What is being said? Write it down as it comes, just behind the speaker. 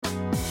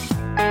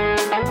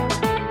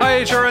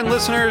HRN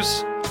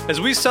listeners.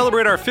 As we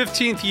celebrate our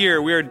 15th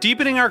year, we are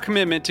deepening our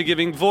commitment to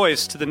giving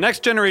voice to the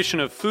next generation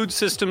of food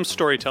systems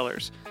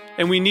storytellers,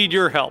 and we need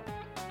your help.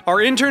 Our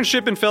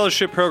internship and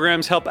fellowship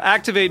programs help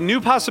activate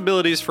new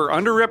possibilities for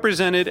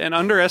underrepresented and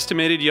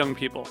underestimated young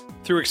people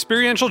through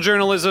experiential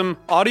journalism,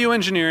 audio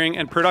engineering,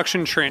 and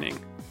production training.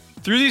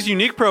 Through these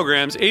unique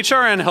programs,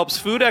 HRN helps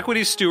food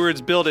equity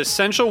stewards build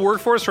essential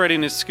workforce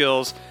readiness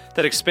skills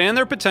that expand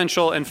their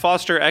potential and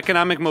foster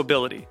economic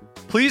mobility.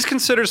 Please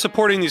consider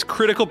supporting these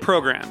critical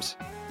programs.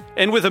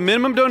 And with a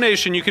minimum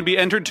donation, you can be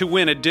entered to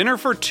win a dinner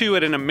for two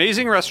at an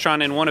amazing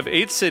restaurant in one of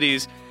 8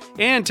 cities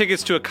and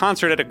tickets to a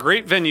concert at a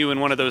great venue in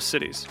one of those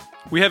cities.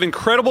 We have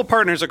incredible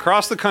partners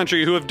across the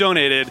country who have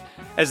donated,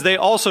 as they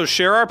also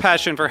share our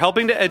passion for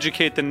helping to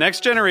educate the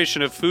next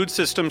generation of food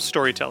systems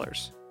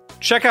storytellers.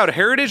 Check out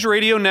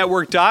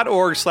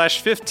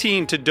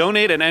heritageradionetwork.org/15 to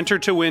donate and enter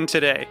to win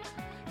today.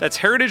 That's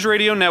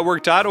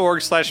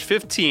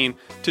heritageradionetwork.org/15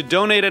 to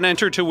donate and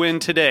enter to win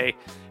today.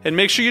 And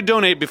make sure you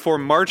donate before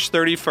March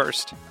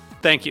 31st.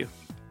 Thank you.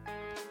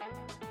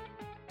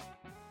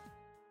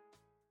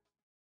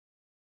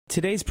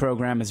 Today's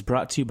program is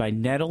brought to you by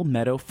Nettle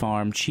Meadow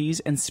Farm Cheese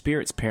and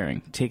Spirits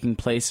Pairing, taking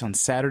place on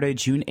Saturday,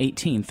 June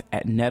 18th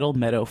at Nettle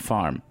Meadow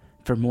Farm.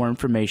 For more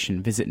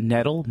information, visit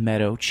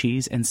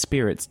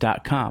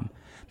nettlemeadowcheeseandspirits.com.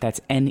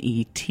 That's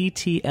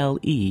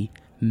NETTLE,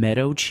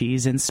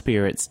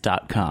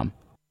 meadowcheeseandspirits.com.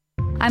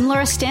 I'm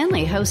Laura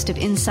Stanley, host of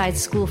Inside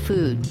School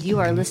Food. You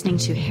are listening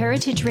to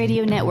Heritage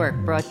Radio Network,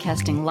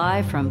 broadcasting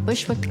live from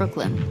Bushwick,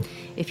 Brooklyn.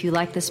 If you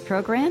like this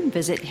program,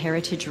 visit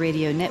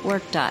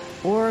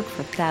heritageradionetwork.org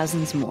for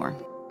thousands more.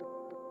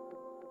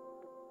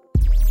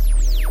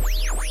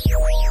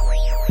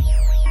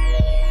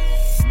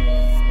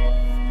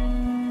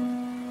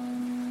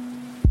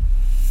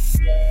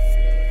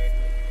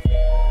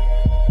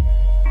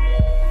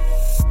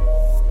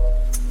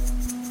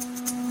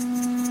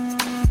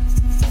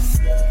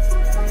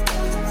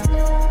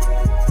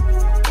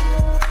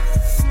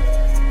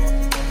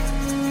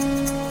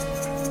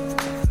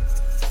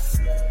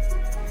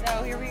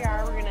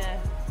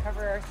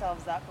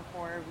 Up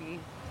before we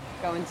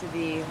go into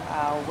the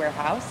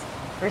warehouse.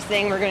 First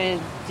thing we're going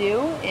to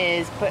do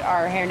is put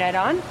our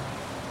hairnet on.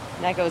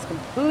 And that goes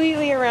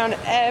completely around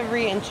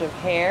every inch of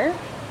hair,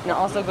 and it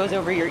also goes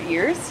over your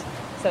ears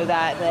so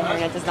that the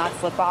hairnet does not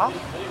slip off.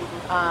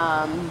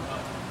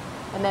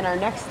 And then our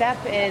next step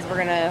is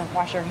we're going to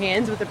wash our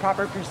hands with the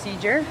proper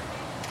procedure.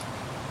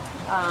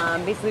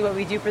 Basically what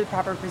we do for the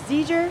proper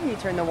procedure, you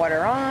turn the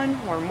water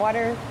on, warm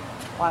water,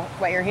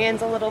 wet your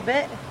hands a little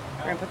bit.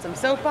 We're going to put some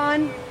soap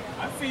on.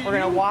 We're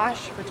going to wash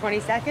for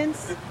 20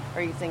 seconds,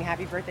 or you can sing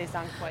Happy Birthday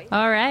song twice.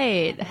 All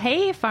right.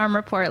 Hey, Farm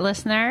Report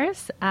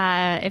listeners.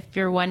 If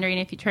you're wondering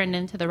if you turned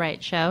into the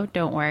right show,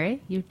 don't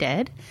worry. You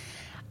did.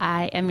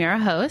 I am your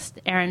host,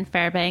 Erin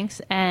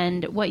Fairbanks,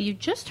 and what you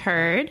just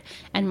heard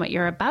and what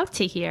you're about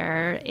to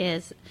hear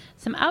is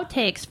some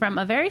outtakes from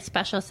a very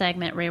special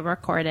segment we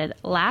recorded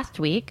last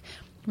week.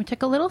 We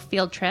took a little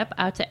field trip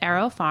out to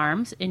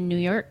AeroFarms in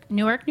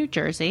Newark, New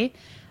Jersey.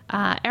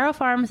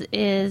 AeroFarms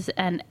is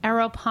an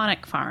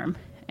aeroponic farm.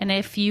 And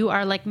if you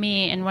are like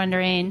me and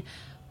wondering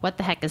what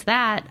the heck is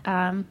that,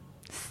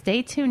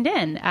 stay tuned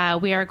in.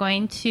 We are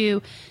going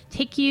to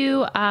take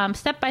you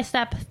step by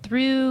step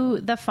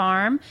through the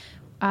farm.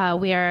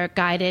 We are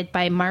guided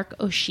by Mark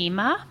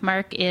Oshima.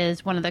 Mark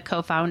is one of the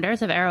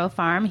co-founders of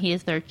AeroFarm. He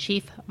is their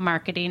chief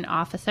marketing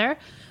officer.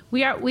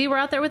 We were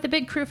out there with a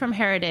big crew from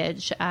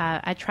Heritage.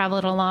 I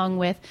traveled along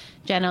with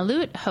Jenna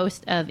Lute,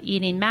 host of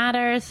Eating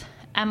Matters,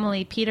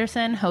 Emily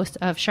Peterson, host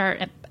of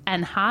Sharp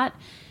and Hot.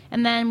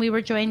 And then we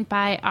were joined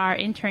by our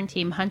intern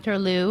team, Hunter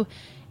Liu,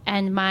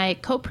 and my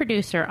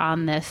co-producer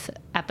on this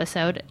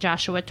episode,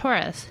 Joshua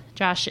Torres.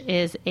 Josh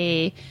is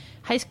a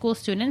high school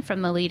student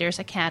from the Leaders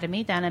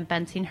Academy down in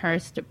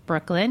Bensonhurst,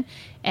 Brooklyn,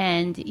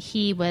 and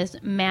he was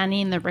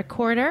manning the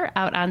recorder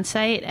out on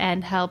site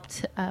and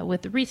helped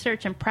with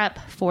research and prep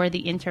for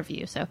the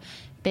interview. So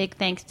big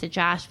thanks to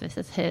Josh. This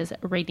is his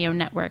radio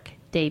network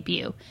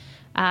debut.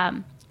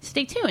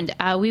 Stay tuned.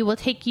 We will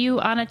take you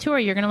on a tour.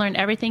 You're going to learn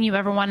everything you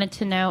ever wanted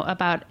to know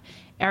about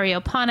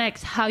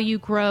aeroponics, how you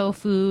grow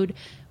food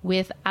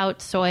without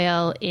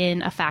soil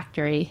in a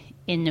factory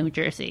in New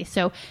Jersey.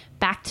 So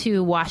back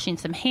to washing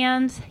some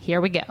hands. Here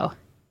we go.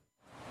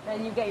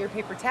 Then you get your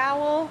paper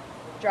towel,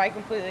 dry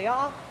completely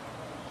off,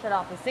 shut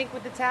off the sink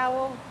with the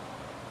towel,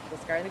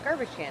 discard the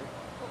garbage can.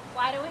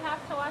 Why do we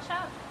have to wash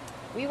up?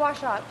 We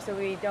wash up so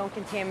we don't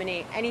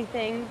contaminate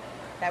anything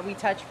that we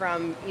touch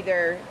from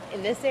either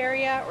in this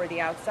area or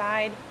the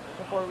outside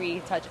before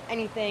we touch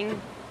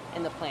anything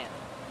in the plant.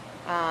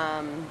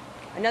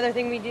 Another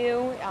thing we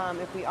do,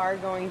 if we are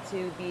going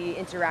to be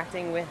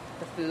interacting with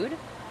the food,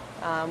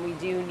 we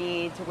do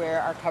need to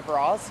wear our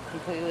coveralls.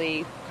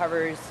 Completely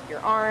covers your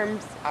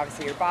arms,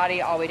 obviously your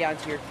body, all the way down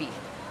to your feet.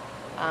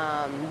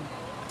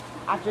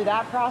 After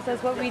that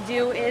process, what we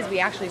do is we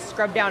actually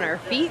scrub down our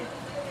feet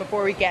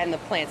before we get in the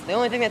plants. The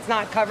only thing that's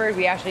not covered,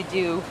 we actually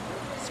do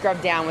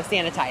scrub down with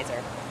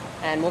sanitizer,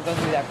 and we'll go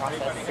through that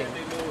process soon.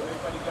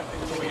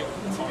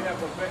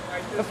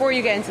 before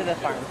you get into the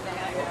farm.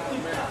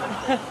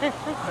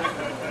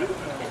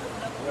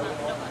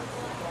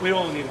 We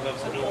don't need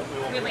gloves. We won't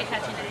Really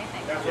touching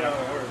anything. That's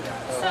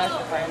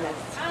the part I missed.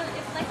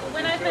 It's like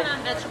when I've been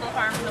on vegetable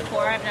farms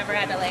before, I've never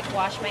had to like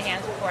wash my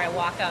hands before I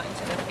walk out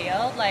into the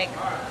field. Like,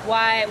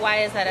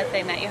 why is that a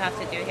thing that you have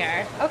to do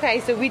here? Okay,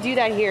 so we do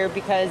that here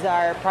because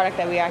our product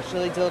that we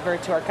actually deliver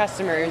to our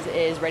customers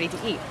is ready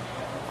to eat.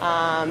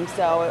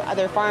 So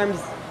other farms,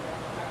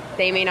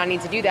 they may not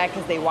need to do that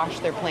because they wash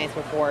their plants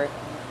before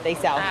they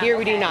sell. Here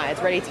we do not.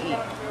 It's ready to eat.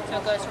 So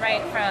it goes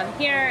right from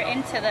here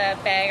into the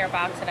bag or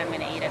box that I'm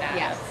going to eat it out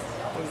Yes,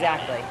 of.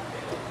 exactly.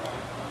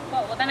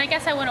 Well, then I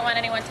guess I wouldn't want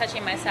anyone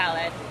touching my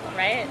salad,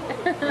 right?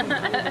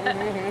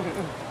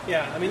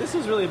 Yeah, I mean, this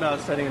is really about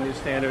setting a new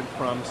standard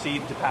from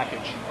seed to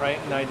package, right?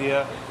 An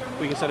idea,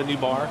 we can set a new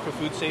bar for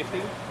food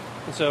safety.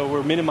 And so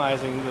we're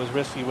minimizing those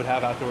risks you would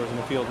have outdoors in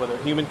the field, whether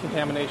human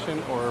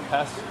contamination or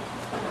pests,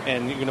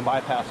 and you're going to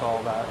bypass all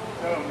of that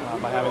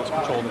by having this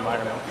controlled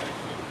environment.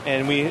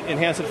 And we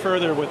enhance it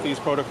further with these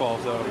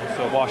protocols, though.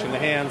 So washing the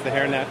hands, the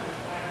hairnet,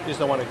 you just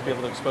don't want to be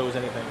able to expose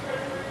anything.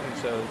 And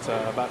so it's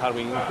about how do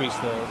we increase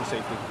the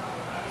safety.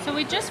 So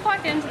we just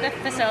walked into the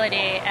facility,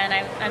 and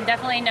I'm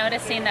definitely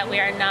noticing that we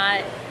are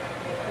not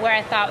where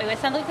I thought we would.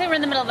 Sound like we were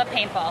in the middle of a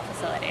paintball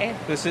facility.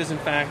 This is, in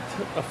fact,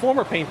 a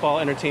former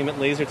paintball entertainment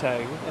laser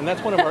tag, and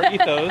that's one of our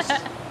ethos,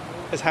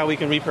 is how we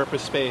can repurpose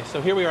space. So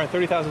here we are,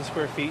 30,000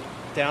 square feet,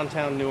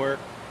 downtown Newark,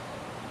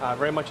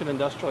 very much an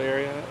industrial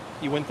area.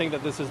 You wouldn't think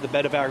that this is the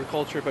bed of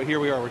agriculture, but here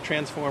we are. We're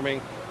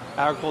transforming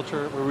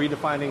agriculture. We're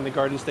redefining the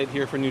Garden State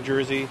here for New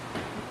Jersey,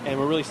 and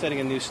we're really setting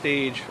a new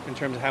stage in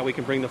terms of how we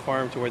can bring the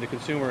farm to where the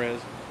consumer is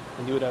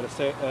and do it at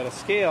a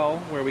scale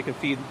where we can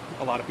feed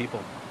a lot of people.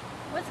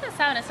 What's the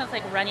sound? It sounds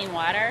like running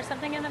water or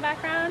something in the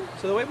background.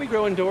 So the way we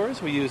grow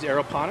indoors, we use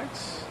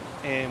aeroponics,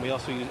 and we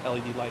also use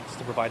LED lights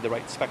to provide the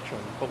right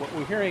spectrum. But what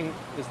we're hearing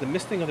is the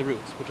misting of the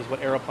roots, which is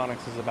what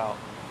aeroponics is about.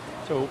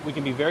 So we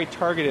can be very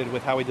targeted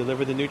with how we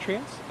deliver the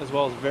nutrients, as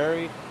well as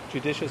very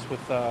judicious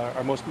with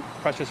our most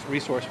precious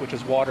resource, which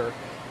is water.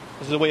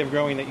 This is a way of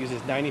growing that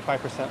uses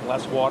 95%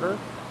 less water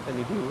than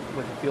you do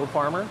with a field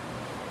farmer.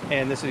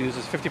 And this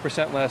uses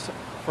 50% less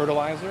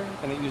fertilizer,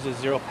 and it uses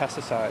 0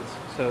 pesticides.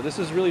 So this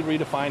is really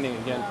redefining,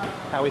 again,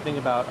 how we think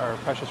about our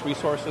precious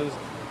resources,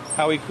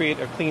 how we create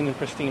a clean and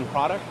pristine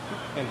product,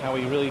 and how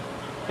we really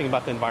think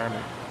about the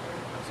environment.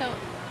 So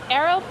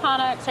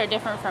aeroponics are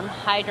different from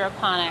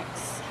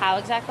hydroponics. How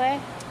exactly?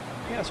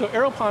 Yeah, so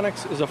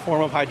aeroponics is a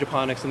form of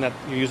hydroponics in that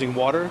you're using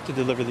water to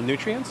deliver the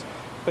nutrients.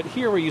 But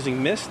here we're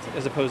using mist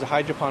as opposed to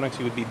hydroponics,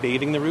 you would be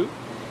bathing the root.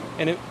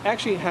 And it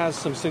actually has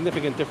some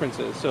significant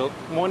differences. So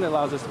one, it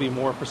allows us to be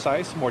more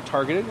precise, more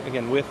targeted,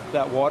 again, with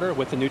that water,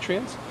 with the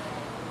nutrients.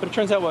 But it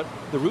turns out what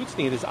the roots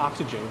need is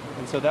oxygen.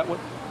 And so that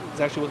is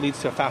actually what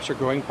leads to a faster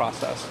growing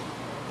process.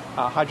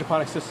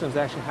 Hydroponic systems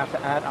actually have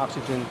to add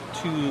oxygen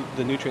to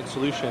the nutrient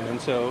solution. And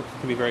so it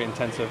can be very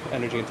intensive,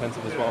 energy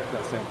intensive as well from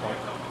that standpoint.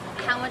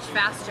 How much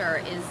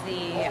faster is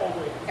the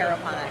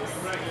aeroponics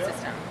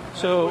system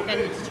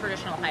than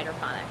traditional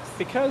hydroponics?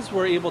 Because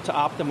we're able to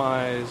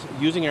optimize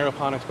using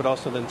aeroponics, but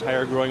also the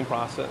entire growing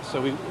process.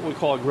 So we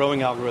call it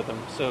growing algorithm.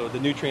 So the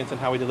nutrients and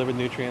how we deliver the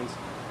nutrients,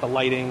 the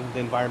lighting, the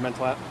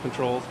environmental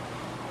controls.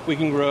 We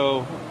can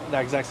grow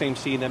that exact same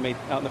seed that may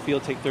out in the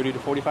field take 30 to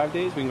 45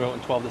 days. We can grow it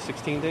in 12 to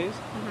 16 days.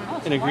 Mm-hmm.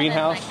 Oh, In a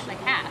greenhouse, like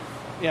half.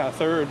 Yeah, a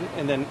third.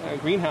 And then a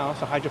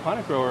greenhouse, a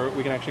hydroponic grower,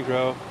 we can actually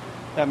grow.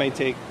 That may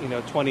take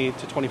 20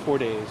 to 24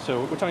 days.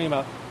 So we're talking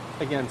about,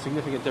 again,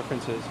 significant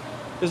differences.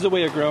 This is a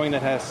way of growing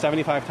that has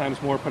 75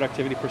 times more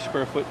productivity per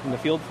square foot in the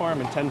field farm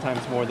and 10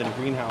 times more than a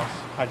greenhouse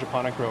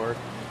hydroponic grower.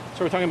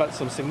 So we're talking about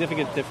some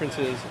significant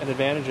differences and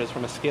advantages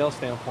from a scale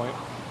standpoint.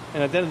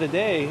 And at the end of the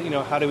day,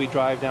 how do we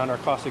drive down our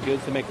cost of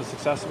goods to make this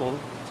accessible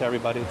to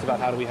everybody? It's about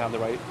how do we have the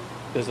right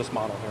business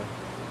model here.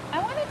 I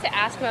wanted to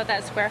ask about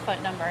that square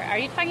foot number. Are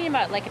you talking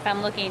about if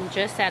I'm looking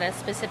just at a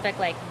specific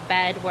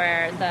bed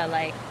where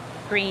the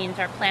greens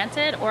are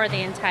planted, or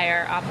the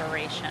entire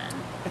operation?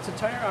 It's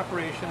entire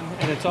operation,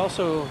 and it's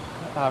also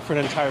for an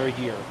entire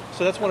year.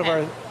 So that's one of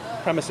our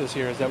premises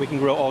here, is that we can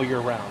grow all year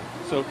round.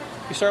 So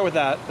you start with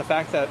that, the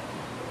fact that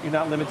you're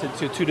not limited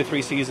to 2 to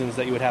 3 seasons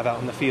that you would have out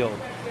in the field.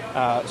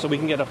 So we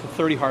can get up to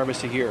 30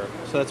 harvests a year.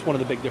 So that's one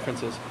of the big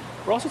differences.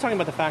 We're also talking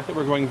about the fact that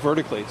we're growing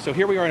vertically. So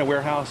here we are in a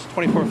warehouse,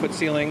 24-foot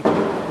ceiling.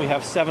 We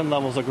have 7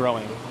 levels of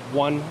growing,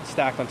 one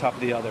stacked on top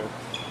of the other.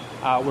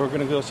 We're going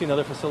to go see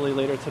another facility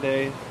later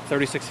today,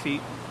 36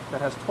 feet,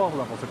 that has 12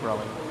 levels of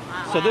growing.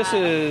 Wow. So this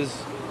is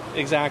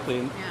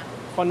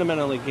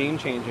fundamentally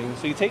game-changing.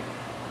 So you take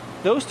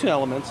those 2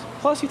 elements,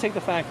 plus you take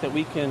the fact that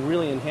we can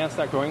really enhance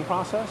that growing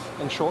process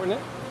and shorten it.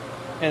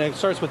 And it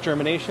starts with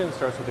germination, it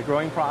starts with the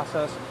growing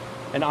process,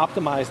 and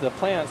optimize the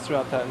plants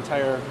throughout that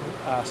entire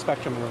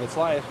spectrum of its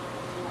life.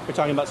 We're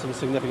talking about some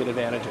significant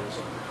advantages.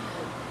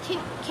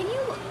 Can you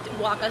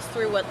walk us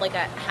through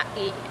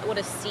what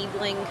a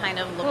seedling kind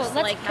of looks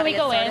like? Can we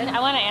go in? I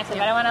want to answer,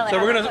 but I want to.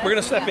 So we're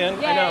gonna step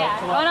in. Yeah.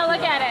 I want to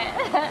look at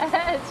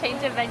it.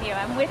 Change of venue.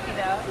 I'm with you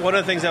though. One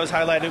of the things that was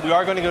highlighted, we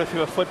are going to go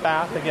through a foot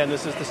bath. Again,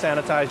 this is to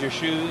sanitize your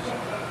shoes.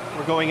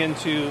 we're going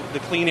into the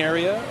clean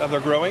area of their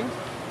growing.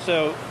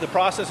 So the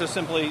process is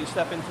simply you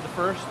step into the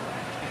first,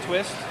 you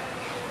twist,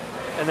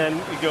 and then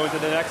you go into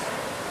the next,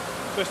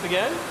 twist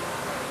again.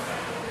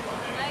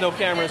 No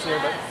cameras here,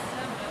 but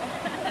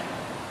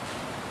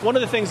one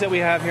of the things that we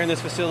have here in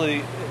this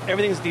facility,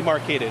 everything's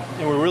demarcated,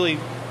 and we're really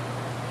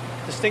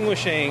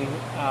distinguishing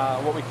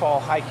what we call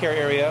high care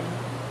area.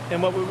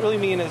 And what we really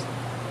mean is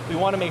we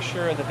want to make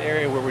sure that the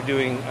area where we're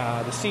doing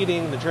the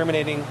seeding, the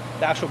germinating,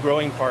 the actual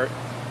growing part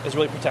is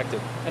really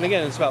protected. And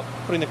again, it's about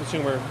putting the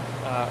consumer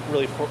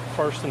really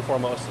first and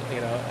foremost,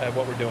 at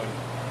what we're doing.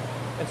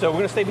 And so we're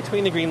going to stay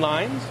between the green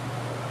lines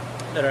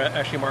that are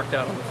actually marked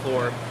out on the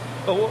floor.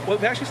 But what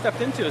we've actually stepped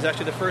into is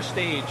actually the first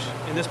stage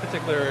in this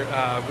particular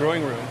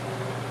growing room.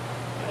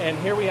 And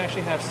here we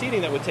actually have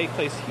seeding that would take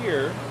place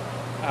here.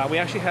 We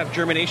actually have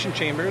germination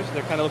chambers.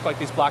 They kind of look like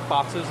these black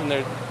boxes, and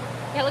they're...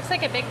 Yeah, it looks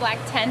like a big black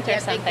tent or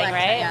something,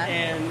 right? Yeah.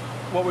 And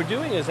what we're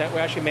doing is that we're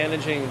actually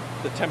managing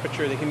the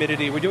temperature, the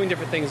humidity. We're doing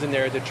different things in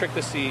there to trick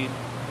the seed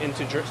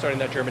into starting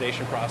that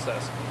germination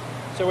process.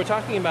 So we're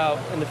talking about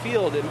in the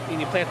field,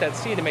 and you plant that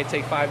seed, it may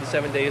take 5 to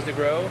 7 days to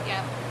grow.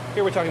 Yeah.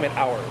 Here we're talking about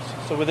hours.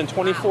 So within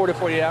 24 to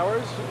 48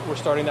 hours, we're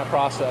starting that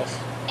process.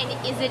 And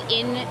is it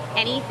in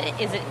anything?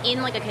 Is it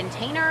in like a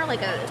container?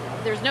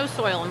 There's no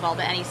soil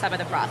involved in any step of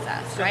the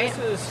process, right?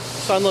 So this is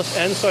sunless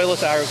and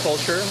soilless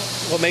agriculture.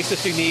 What makes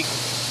this unique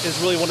is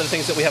really one of the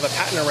things that we have a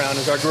patent around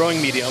is our growing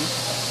medium.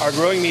 Our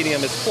growing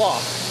medium is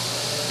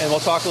cloth. And we'll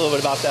talk a little bit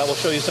about that. We'll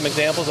show you some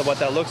examples of what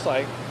that looks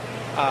like.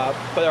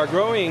 But our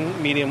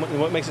growing medium,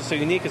 what makes it so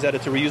unique is that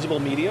it's a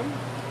reusable medium.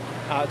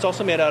 It's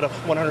also made out of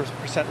 100%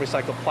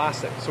 recycled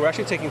plastic. So we're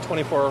actually taking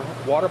 24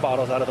 water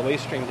bottles out of the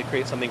waste stream to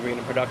create something green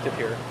and productive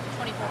here.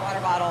 24 water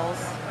bottles.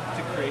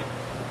 To create.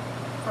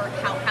 For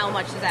how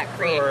much does that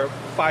create? For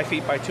 5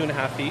 feet by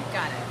 2.5 feet.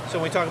 Got it. So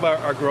when we talk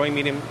about our growing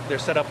medium, they're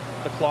set up,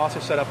 the cloths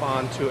are set up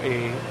onto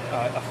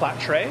a flat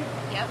tray.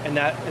 Yep. And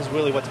that is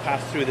really what's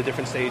passed through the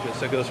different stages.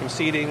 So it goes from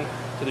seeding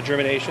to the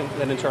germination,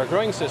 then into our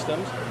growing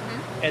systems.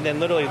 Mm-hmm. And then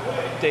literally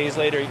days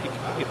later,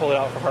 you pull it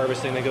out for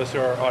harvesting, and it goes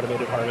through our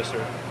automated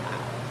harvester.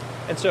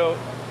 And so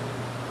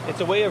it's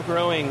a way of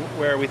growing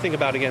where we think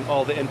about, again,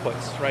 all the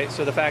inputs, right?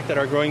 So the fact that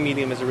our growing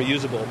medium is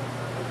reusable.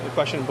 The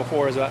question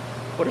before is about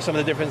what are some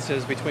of the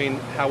differences between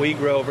how we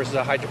grow versus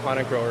a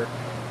hydroponic grower.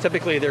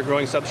 Typically, their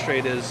growing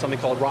substrate is something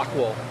called rock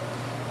wool.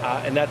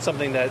 And that's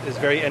something that is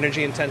very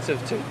energy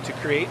intensive to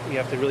create. You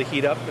have to really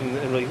heat up, and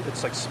really,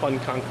 it's like spun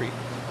concrete.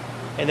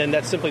 And then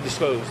that's simply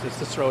disposed. It's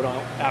just thrown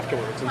out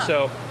afterwards. And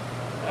so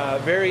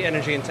very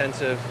energy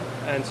intensive.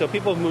 And so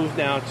people have moved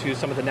now to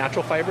some of the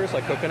natural fibers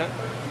like coconut.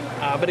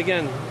 But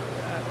again,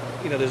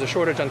 there's a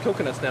shortage on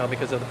coconuts now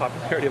because of the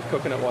popularity of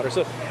coconut water.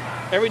 So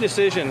every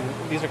decision,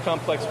 these are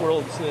complex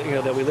worlds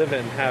that we live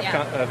in,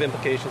 have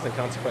implications and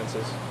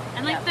consequences.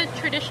 And the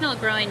traditional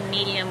growing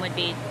medium would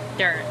be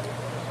dirt.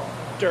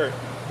 Dirt.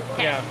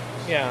 Okay.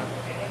 Yeah.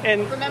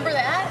 And remember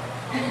that?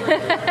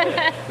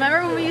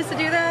 Remember when we used to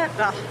do that?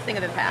 Oh, think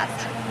of the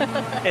past.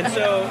 And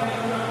so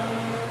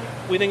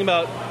we think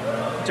about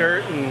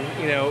dirt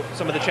and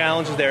some of the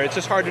challenges there. It's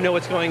just hard to know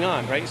what's going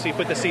on, right? So you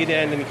put the seed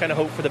in and you kind of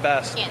hope for the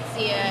best. You can't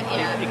see it.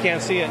 Yeah. You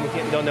can't see it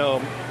and you don't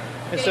know.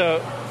 And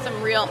so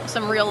some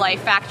real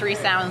life factory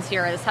sounds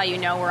here is how you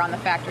know we're on the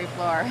factory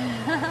floor.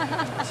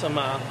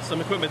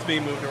 some equipment's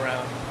being moved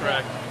around.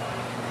 Correct.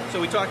 So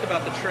we talked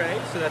about the tray.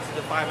 So that's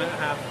the 5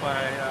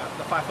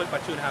 foot by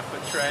 2.5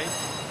 foot tray,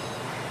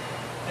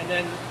 and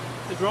then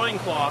the growing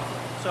cloth.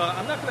 So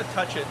I'm not going to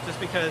touch it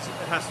just because it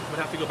would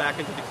have to go back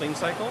into the clean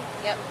cycle.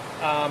 Yep.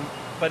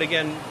 But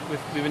again,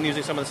 we've been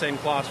using some of the same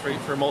cloths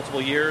for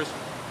multiple years.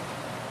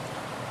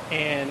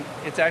 And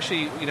it's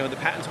actually, the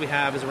patents we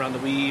have is around the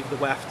weave, the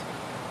weft,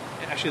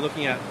 actually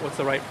looking at what's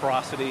the right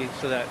porosity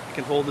so that it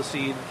can hold the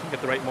seed, can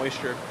get the right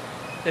moisture.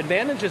 The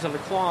advantages of the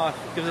cloth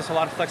gives us a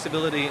lot of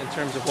flexibility in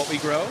terms of what we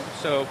grow.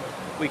 So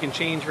we can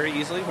change very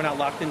easily. We're not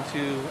locked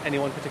into any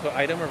one particular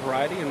item or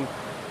variety. And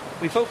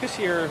we focus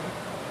here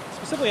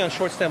specifically on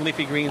short stem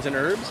leafy greens and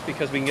herbs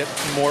because we can get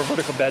more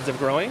vertical beds of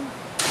growing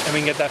and we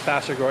can get that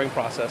faster growing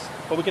process.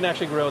 But we can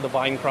actually grow the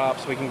vine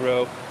crops, we can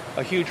grow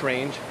a huge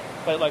range.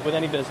 But like with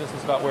any business,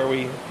 it's about where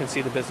we can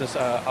see the business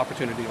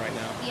opportunity right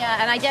now.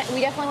 Yeah, and we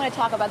definitely want to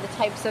talk about the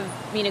types of,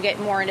 get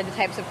more into the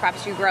types of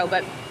crops you grow.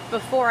 But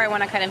before, I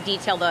want to kind of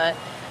detail the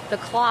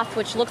cloth,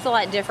 which looks a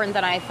lot different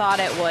than I thought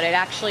it would. It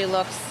actually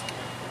looks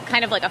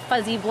kind of like a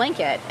fuzzy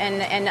blanket.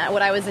 And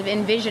what I was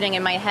envisioning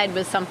in my head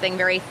was something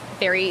very,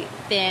 very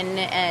thin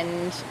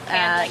and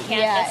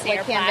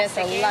canvas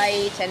or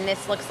light. And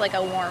this looks like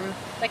a warm...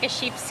 Like a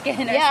sheepskin or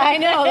something. I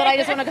know, that I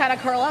just want to kind of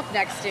curl up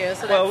next to.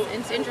 So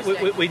it's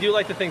interesting. We do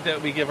like to think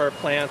that we give our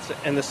plants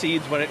and the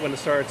seeds when it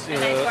starts, a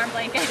nice warm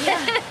blanket.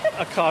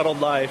 a coddled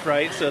life,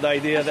 right? So the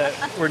idea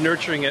that we're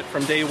nurturing it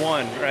from day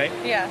one, right?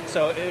 Yeah.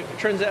 So it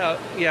turns out,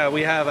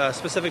 we have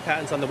specific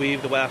patents on the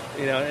weave, the weft,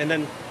 and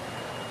then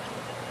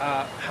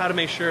how to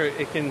make sure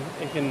it can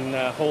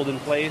hold in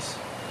place.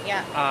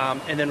 Yeah.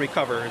 And then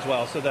recover as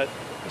well, so that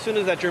as soon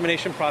as that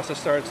germination process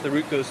starts, the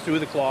root goes through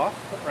the cloth,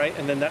 right?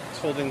 And then that's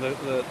holding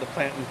the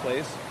plant in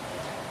place.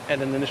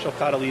 And then the initial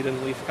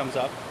cotyledon leaf comes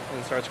up. and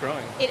it starts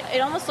growing.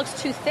 It almost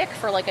looks too thick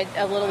for like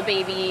a little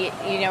baby,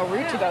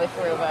 root to go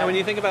through. But And when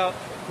you think about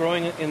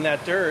growing in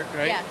that dirt,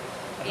 right?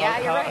 Yeah,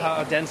 you're right.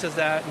 How dense is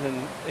that? And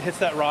then it hits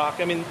that rock.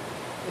 I mean,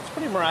 it's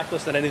pretty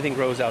miraculous that anything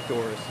grows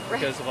outdoors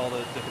because of all the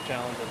different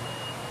challenges.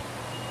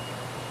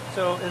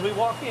 So as we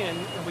walk in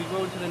and we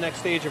go into the next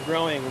stage of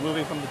growing, we're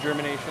moving from the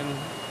germination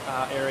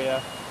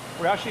area.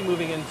 We're actually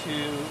moving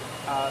into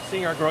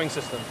seeing our growing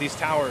system, these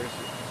towers,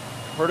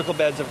 vertical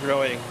beds of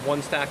growing,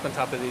 one stacked on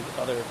top of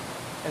the other.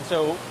 And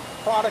so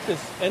product is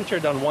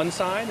entered on one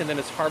side and then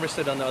it's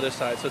harvested on the other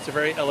side. So it's a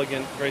very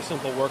elegant, very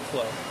simple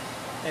workflow.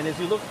 And as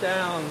you look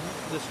down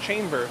this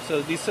chamber,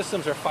 so these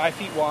systems are 5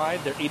 feet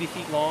wide, they're 80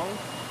 feet long,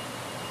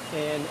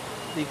 and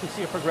you can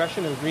see a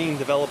progression of green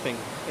developing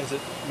as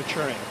it's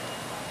maturing.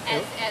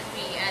 As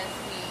we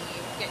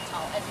get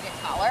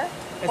taller.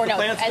 As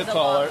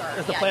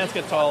the plants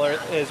get taller,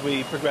 as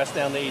we progress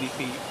down the 80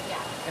 feet. Yeah.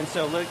 And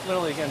so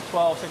literally, again,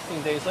 12,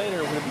 16 days later,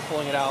 we're going to be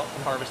pulling it out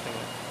and harvesting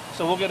it.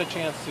 So we'll get a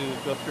chance to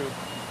go through.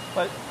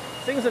 But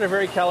things that are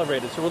very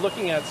calibrated. So we're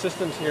looking at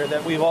systems here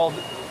that we've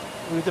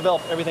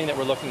developed everything that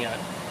we're looking at.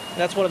 And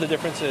that's one of the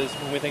differences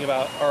when we think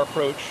about our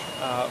approach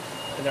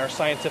and our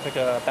scientific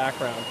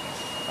background.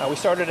 We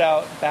started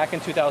out back in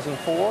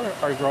 2004.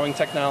 Our growing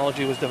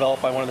technology was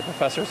developed by one of the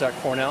professors at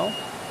Cornell,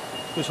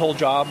 whose whole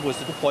job was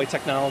to deploy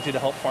technology to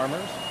help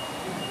farmers.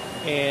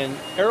 And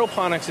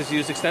aeroponics is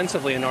used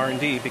extensively in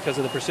R&D because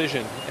of the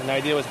precision. And the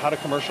idea was how to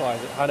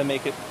commercialize it, how to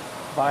make it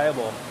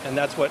viable. And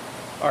that's what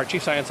our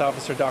Chief Science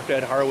Officer, Dr.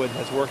 Ed Harwood,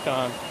 has worked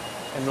on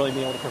and really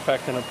being able to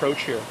perfect an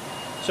approach here.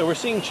 So we're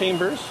seeing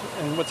chambers,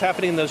 and what's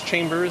happening in those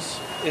chambers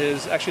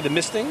is actually the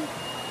misting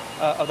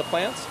of the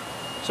plants.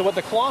 So what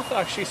the cloth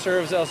actually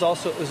serves as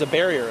also is a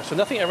barrier, so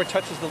nothing ever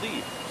touches the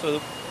leaf. So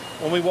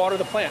when we water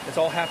the plant, it's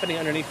all happening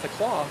underneath the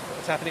cloth.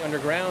 It's happening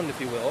underground,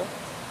 if you will,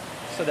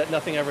 so that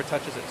nothing ever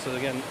touches it. So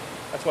again,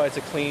 that's why it's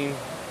a clean,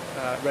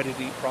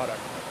 ready-to-eat product.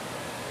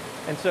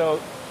 And so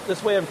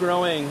this way of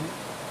growing,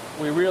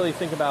 we really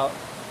think about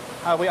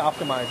how we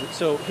optimize it.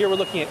 So here we're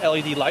looking at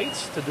LED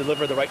lights to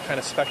deliver the right kind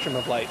of spectrum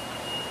of light.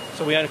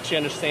 So we actually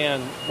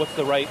understand what's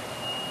the right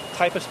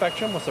type of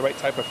spectrum, what's the right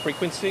type of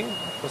frequency,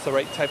 what's the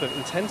right type of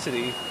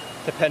intensity,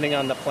 depending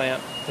on the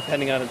plant,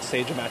 depending on its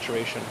stage of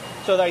maturation.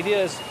 So the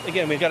idea is,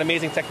 again, we've got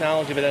amazing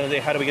technology, but at the end of the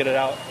day, how do we get it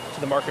out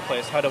to the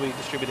marketplace? How do we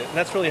distribute it? And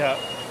that's really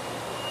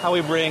how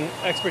we bring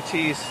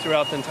expertise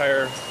throughout the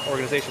entire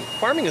organization.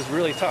 Farming is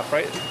really tough,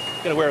 right?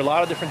 You've got to wear a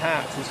lot of different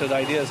hats, and so the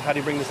idea is how do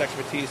you bring this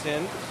expertise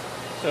in?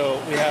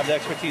 So we have the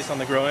expertise on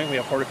the growing. We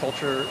have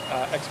horticulture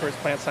experts,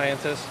 plant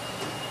scientists,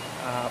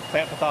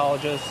 plant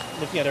pathologists,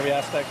 looking at every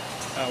aspect.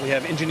 We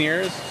have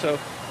engineers. So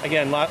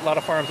again, a lot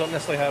of farms don't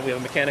necessarily have. We have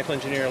a mechanical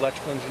engineer,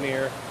 electrical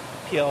engineer,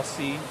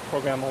 PLC,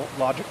 programmable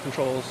logic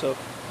controls. So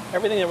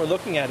everything that we're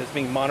looking at is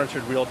being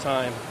monitored real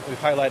time. We've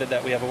highlighted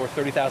that we have over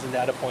 30,000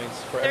 data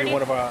points for every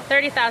one of our...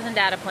 30,000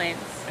 data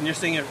points. And you're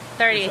seeing it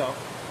 30.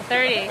 yourself.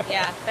 30,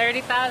 yeah,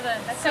 30,000.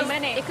 That's so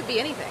many. It could be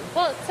anything.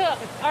 Well, so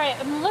all right,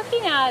 I'm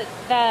looking at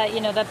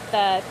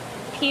the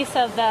piece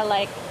of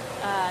the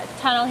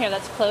tunnel here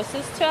that's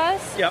closest to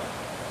us. Yep.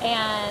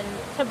 And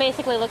so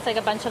basically, it looks like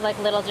a bunch of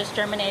little just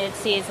germinated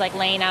seeds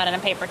laying out in a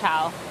paper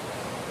towel,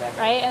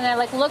 right? And I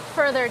look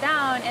further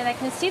down, and I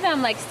can see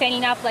them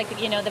standing up,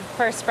 the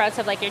first sprouts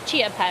of your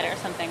chia pet or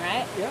something,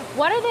 right? Yeah.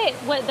 What are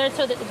they?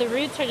 So the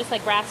roots are just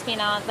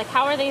grasping on.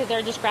 How are they?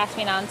 They're just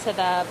grasping onto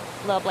the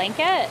little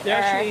blanket.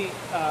 They're actually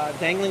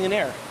dangling in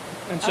air,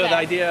 and so the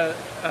idea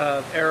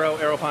of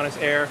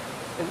aeroponics, air,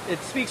 it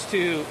speaks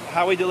to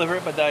how we deliver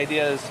it, but the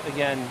idea is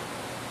again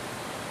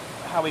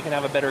how we can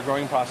have a better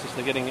growing process.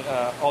 They're getting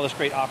all this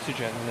great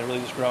oxygen, and they're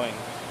really just growing.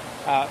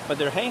 But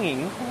they're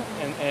hanging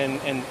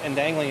and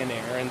dangling in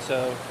air, and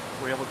so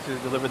we're able to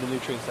deliver the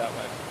nutrients that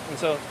way. And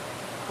so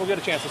we'll get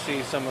a chance to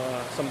see some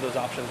of those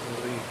options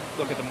as we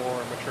look at the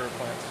more mature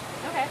plants.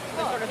 Okay,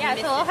 cool. Yeah,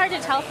 it's a little hard to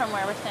tell from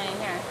where we're standing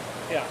here.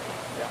 Yeah.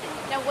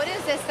 Now, what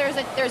is this?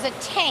 There's a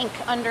tank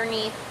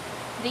underneath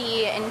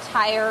the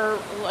entire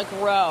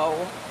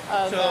row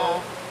of.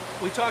 So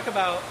we talk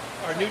about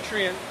our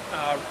nutrient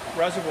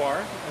reservoir,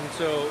 and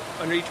so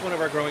under each one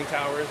of our growing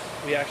towers,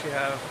 we actually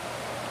have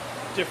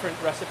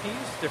different recipes,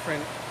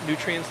 different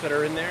nutrients that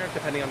are in there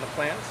depending on the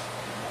plants.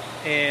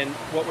 And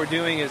what we're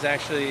doing is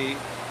actually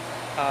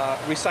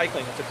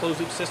recycling. It's a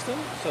closed-loop system,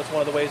 so it's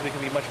one of the ways we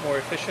can be much more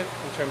efficient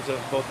in terms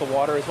of both the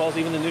water as well as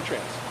even the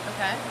nutrients.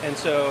 Okay. And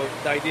so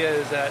the idea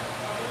is that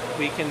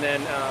we can then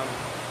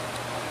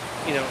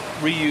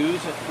reuse,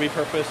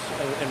 repurpose,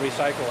 and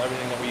recycle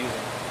everything that we're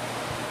using.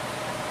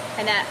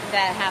 And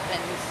that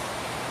happens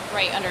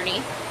right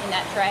underneath in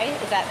that tray?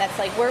 That's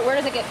where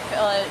does it get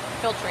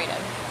filtrated?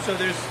 So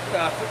there's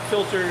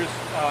filters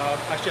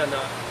actually on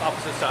the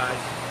opposite side,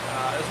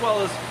 as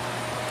well as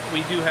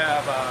we do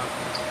have,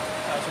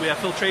 so we have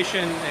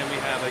filtration and we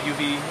have a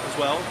UV as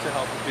well to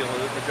help be able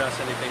to address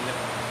anything that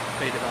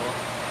may develop.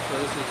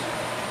 So this is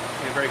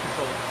very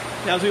controlled.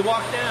 Now as we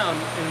walk down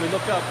and we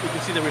look up, we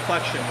can see the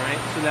reflection, right?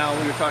 So now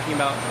we were talking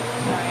about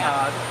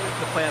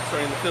the plant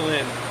starting to fill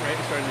in, right?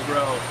 It's starting to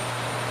grow.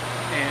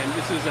 And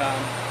this is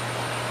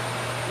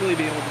really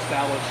being able to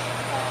establish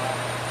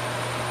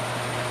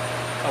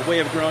a way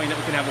of growing that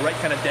we can have the right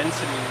kind of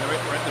density and the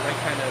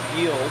right kind of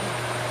yield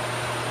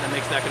that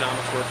makes the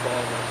economics work for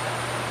all of us.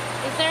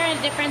 Is there a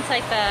difference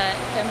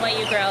in what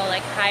you grow,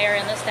 like higher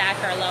in the stack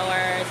or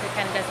lower? It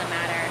kind of doesn't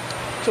matter?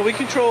 So we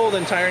control the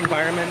entire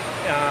environment,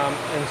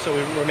 and so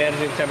we're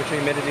managing temperature,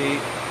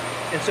 humidity,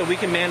 and so we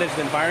can manage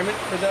the environment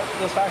for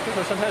those factors,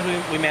 or sometimes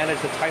we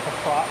manage the type of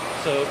crop.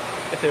 So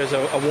if there's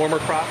a warmer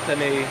crop that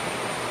may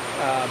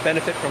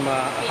benefit from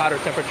a hotter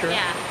temperature.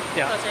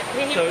 Yeah. Closer.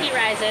 Heat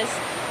rises.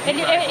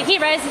 Heat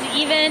rises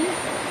even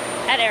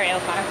at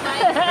AeroFarms.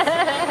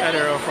 At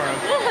AeroFarms.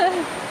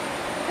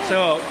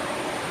 So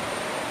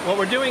what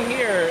we're doing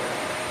here,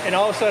 and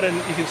all of a sudden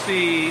you can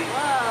see,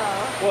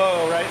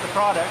 right, the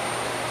product.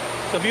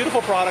 It's a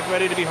beautiful product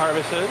ready to be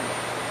harvested.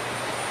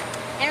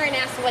 Aaron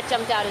asked what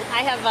jumped out.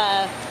 I have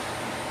a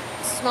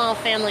small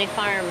family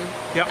farm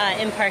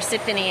in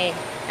Parsippany,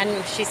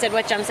 and she said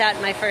what jumps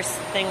out. My first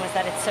thing was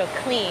that it's so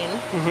clean.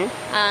 Mm-hmm.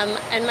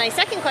 And my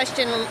second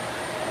question,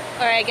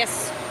 or I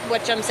guess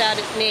what jumps out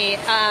at me,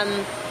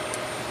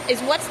 is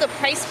what's the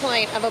price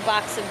point of a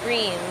box of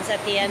greens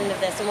at the end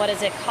of this, and what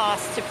does it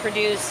cost to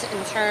produce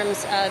in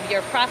terms of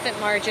your profit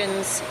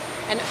margins?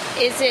 And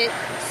is it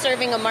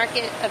serving a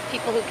market of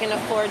people who can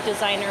afford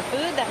designer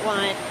food that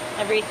want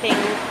everything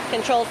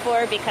controlled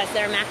for because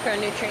their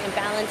macronutrient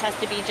balance has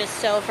to be just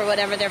so for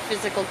whatever their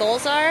physical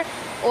goals are?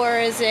 Or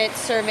is it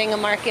serving a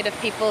market of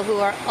people who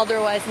are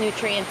otherwise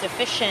nutrient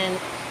deficient,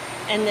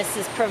 and this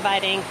is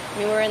providing,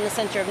 we're in the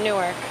center of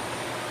Newark,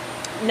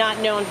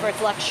 not known for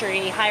its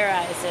luxury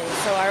high-rises.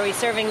 So are we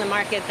serving the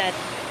market that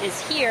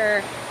is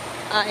here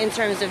in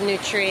terms of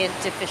nutrient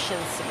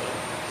deficiency?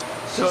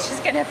 So, she's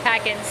just going to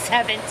pack in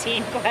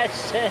 17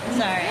 questions.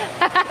 Sorry.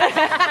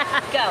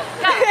 Go.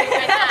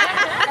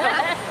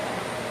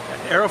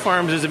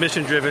 AeroFarms is a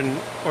mission-driven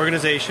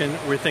organization.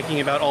 We're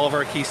thinking about all of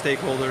our key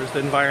stakeholders, the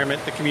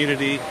environment, the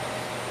community,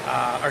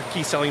 our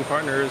key selling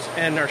partners,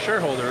 and our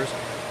shareholders.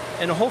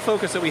 And the whole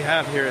focus that we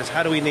have here is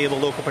how do we enable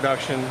local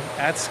production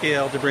at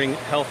scale to bring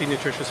healthy,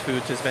 nutritious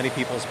food to as many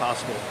people as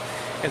possible.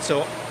 And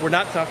so we're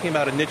not talking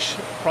about a niche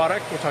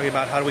product. We're talking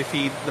about how do we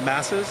feed the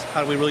masses,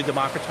 how do we really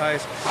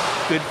democratize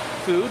good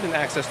food and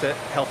access to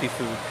healthy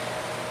food.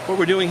 What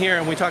we're doing here,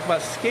 and we talk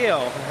about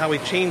scale and how we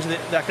change the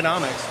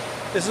economics,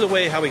 this is a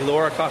way how we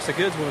lower our cost of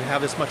goods when we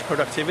have this much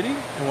productivity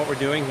and what we're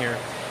doing here.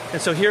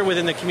 And so here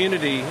within the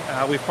community,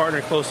 we've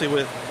partnered closely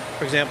with,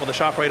 for example, the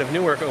ShopRite of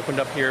Newark opened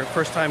up here.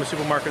 First time a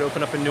supermarket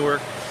opened up in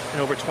Newark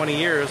in over 20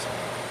 years.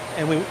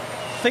 And we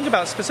think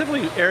about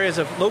specifically areas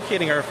of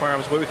locating our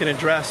farms where we can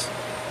address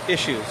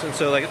issues. And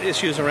so like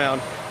issues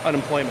around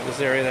unemployment. This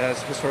is an area that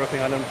has historically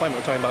unemployment.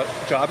 We're talking about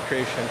job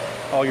creation,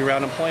 all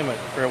year-round employment,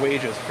 fair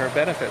wages, fair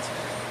benefits.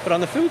 But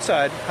on the food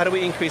side, how do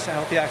we increase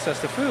healthy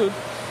access to food?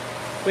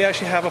 We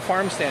actually have a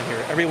farm stand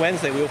here. Every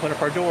Wednesday we open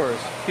up our doors.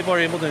 People are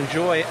able to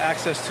enjoy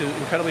access to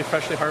incredibly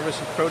freshly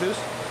harvested produce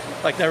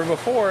like never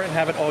before and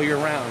have it all year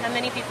round. How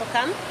many people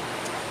come?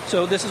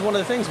 So this is one of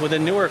the things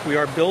within Newark, we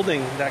are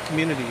building that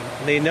community.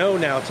 They know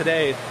now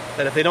today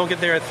that if they don't get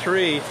there at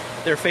 3,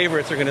 their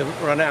favorites are going to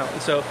run out.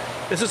 And so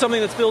this is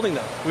something that's building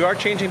them. We are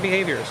changing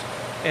behaviors,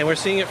 and we're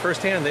seeing it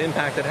firsthand, the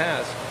impact it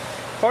has.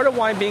 Part of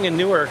why being in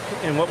Newark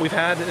and what we've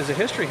had as a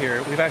history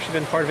here, we've actually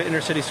been part of an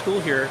inner city school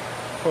here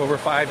for over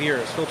 5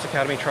 years, Phillips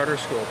Academy Charter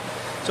School.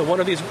 So one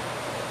of these,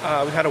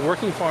 we've had a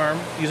working farm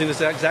using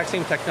this exact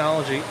same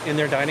technology in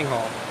their dining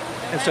hall.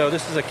 And so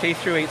this is a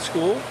K-8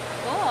 school.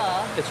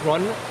 Cool. It's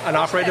run and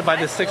operated by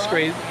the 6th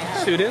grade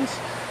students.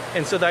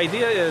 And so the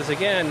idea is,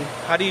 again,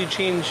 how do you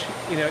change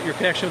your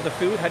connection with the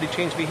food? How do you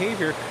change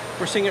behavior?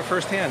 We're seeing it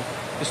firsthand.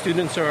 The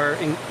students are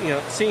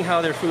seeing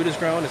how their food is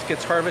grown. It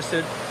gets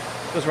harvested,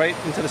 goes right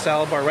into the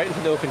salad bar, right into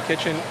the open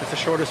kitchen. It's the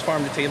shortest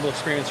farm-to-table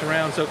experience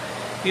around. So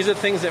these are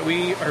things that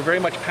we are very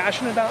much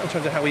passionate about in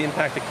terms of how we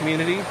impact the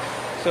community.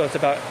 So it's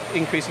about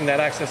increasing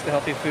that access to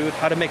healthy food,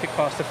 how to make it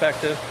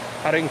cost-effective,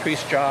 how to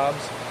increase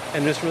jobs,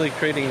 and just really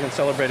creating and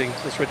celebrating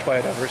this rich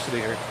biodiversity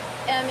here.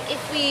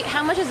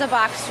 How much does a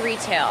box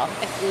retail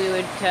if we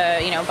would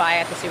buy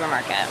at the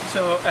supermarket?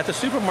 So at the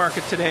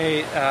supermarket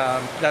today,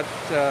 that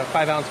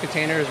 5-ounce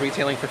container is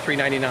retailing for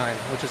 $3.99,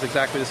 which is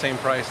exactly the same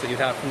price that you'd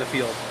have from the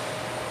field.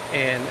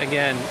 And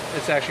again,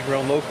 it's actually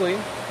grown locally.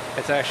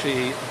 It's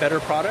actually better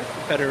product,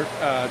 better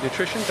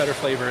nutrition, better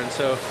flavor. And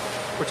so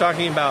we're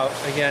talking about,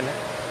 again,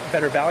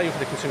 better value for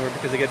the consumer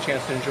because they get a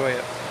chance to enjoy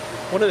it.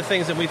 One of the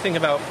things that we think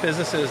about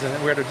businesses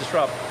and where to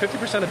disrupt,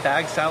 50% of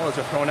bagged salads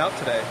are thrown out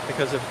today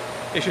because of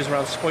issues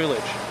around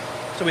spoilage.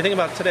 So we think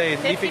about today...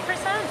 50%?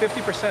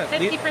 50%.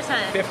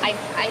 50%.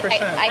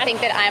 I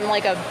think that I'm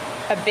like a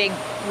big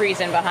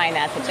reason behind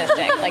that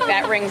statistic. Like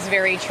that rings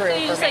very true so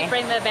you for just me.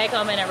 bring the bag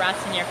home and it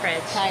rots in your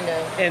fridge. Kind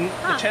of. And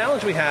the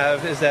challenge we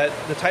have is that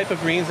the type of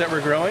greens that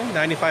we're growing,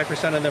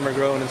 95% of them are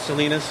grown in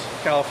Salinas,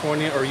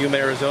 California, or Yuma,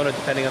 Arizona,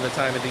 depending on the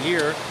time of the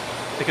year,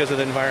 because of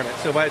the environment.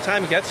 So by the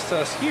time it gets to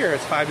us here,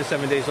 it's 5 to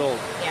 7 days old.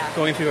 Yeah.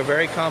 Going through a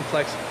very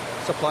complex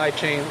supply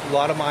chain, a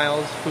lot of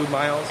miles, food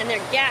miles. And they're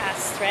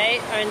gassed,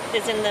 right? Or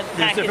is in the packaging?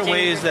 There's different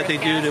ways that they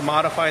do to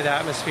modify the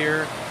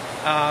atmosphere.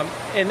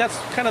 And that's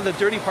kind of the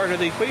dirty part of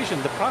the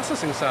equation, the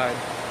processing side.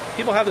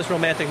 people have this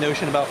romantic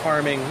notion about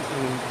farming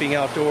and being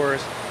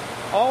outdoors.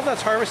 All of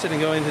that's harvested and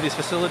going into these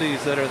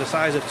facilities that are the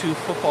size of 2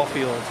 football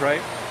fields,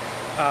 right?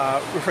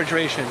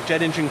 Refrigeration,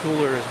 jet engine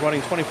coolers,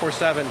 running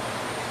 24/7.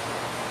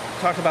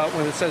 Talked about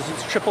when it says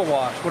it's triple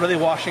wash. What are they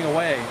washing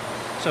away?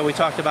 So we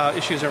talked about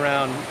issues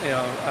around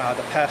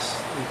the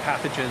pests and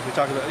pathogens. We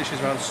talked about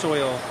issues around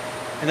soil,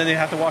 and then they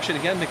have to wash it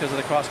again because of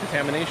the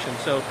cross-contamination.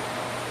 So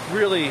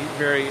really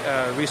very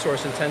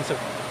resource-intensive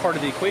part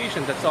of the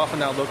equation that's often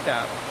not looked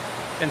at.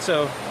 And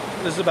so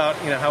this is about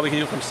how we can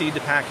do it from seed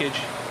to package,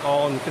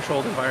 all in a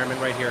controlled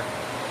environment right here.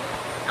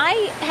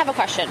 I have a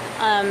question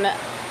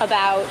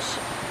about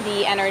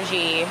the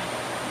energy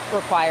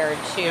required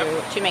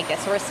to make this.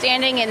 So we're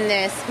standing in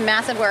this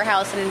massive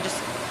warehouse and just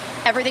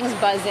everything's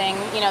buzzing.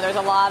 There's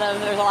a lot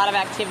of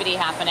activity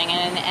happening,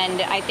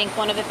 and I think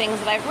one of the things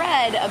that I've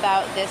read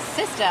about this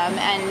system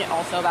and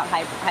also about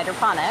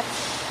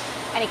hydroponics,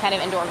 any kind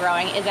of indoor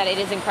growing, is that it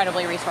is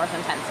incredibly resource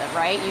intensive,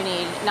 right? You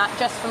need not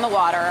just from the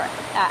water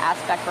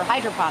aspect for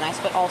hydroponics,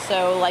 but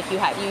also you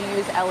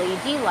use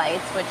LED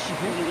lights, which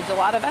use a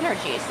lot of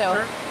energy. So.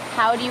 Sure.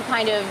 How do you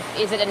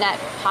is it a net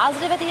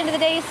positive at the end of the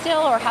day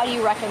still, or how do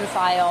you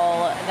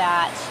reconcile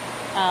that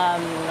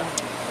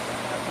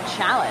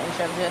challenge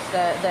of just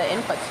the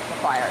inputs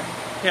required?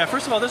 Yeah,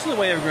 first of all, this is a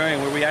way of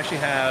growing where we actually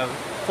have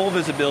full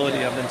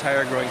visibility of the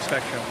entire growing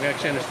spectrum. We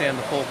actually understand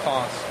the full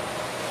cost.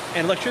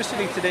 And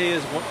electricity today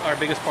is our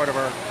biggest part of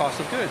our cost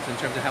of goods in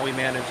terms of how we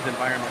manage the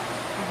environment.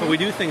 But we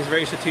do things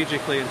very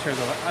strategically in terms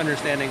of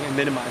understanding and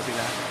minimizing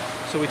that.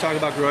 So we talk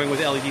about growing with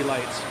LED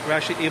lights. We're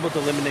actually able to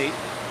eliminate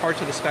parts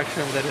of the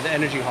spectrum that are the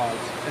energy hogs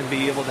and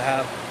be able to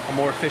have a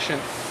more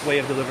efficient way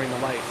of delivering the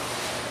light.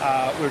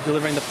 We're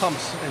delivering the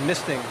pumps and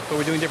misting, but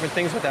we're doing different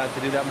things with that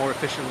to do that more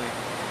efficiently.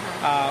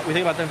 We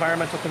think about the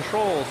environmental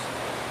controls.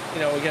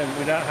 Again,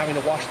 we're not having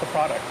to wash the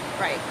product.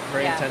 Right.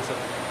 Very intensive.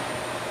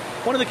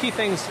 One of the key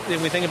things that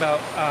we think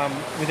about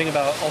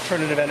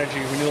alternative energy,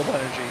 renewable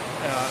energy.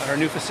 Our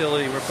new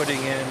facility, we're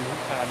putting in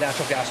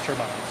natural gas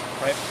turbines,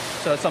 right?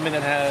 So it's something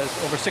that has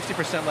over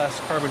 60% less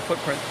carbon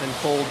footprint than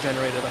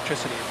coal-generated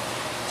electricity.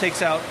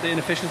 Takes out the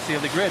inefficiency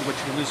of the grid, which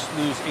you lose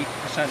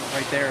 8%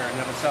 right there in and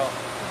of itself.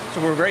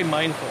 So we're very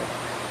mindful.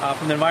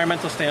 From the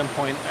environmental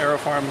standpoint,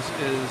 AeroFarms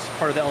is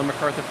part of the Ellen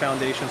MacArthur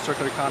Foundation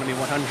Circular Economy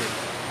 100.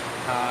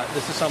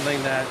 This is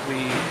something that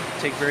we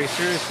take very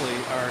seriously.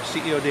 Our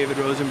CEO, David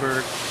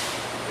Rosenberg,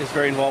 is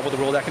very involved with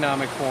the World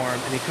Economic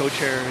Forum, and he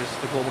co-chairs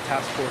the Global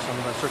Task Force on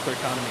the Circular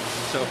Economy.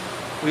 And so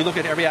we look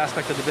at every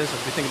aspect of the business.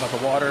 We think about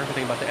the water, we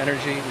think about the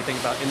energy, we think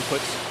about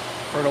inputs,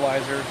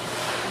 fertilizer,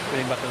 we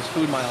think about those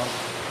food miles,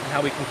 and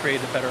how we can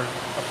create a better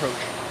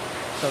approach.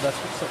 So those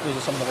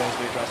are some of the ways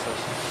we address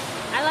this.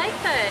 I like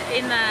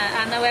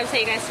on the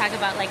website you guys talk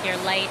about your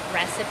light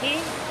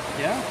recipe.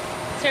 Yeah.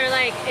 So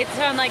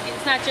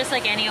it's not just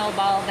any old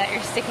bulb that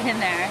you're sticking in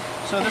there.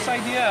 So this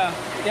idea,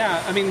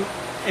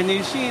 and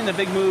you've seen the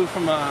big move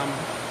from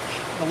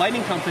the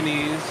lighting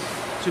companies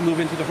to move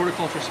into the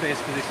horticulture space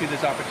because they see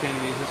these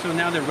opportunities, and so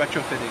now they're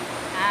retrofitting.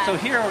 So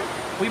here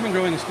we've been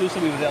growing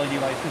exclusively with LED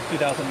lights since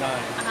 2009.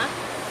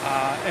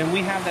 And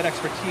we have that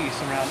expertise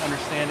around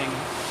understanding,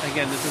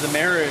 again, this is a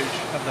marriage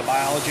of the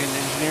biology and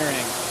the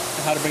engineering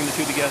and how to bring the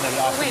two together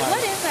to optimize. Wait,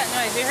 what is that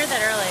noise? We heard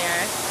that earlier.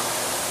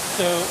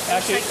 So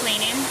actually,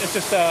 cleaning? It's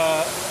just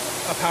a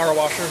power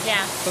washer.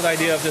 Yeah. So the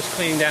idea of just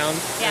cleaning down.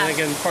 Yeah. And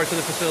again, parts of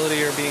the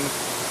facility are being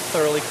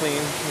thoroughly clean.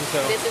 And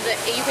so this is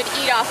you could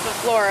eat off the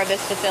floor of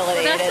this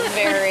facility. It is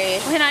very.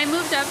 When I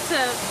moved up to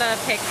the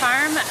pig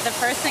farm, the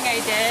first thing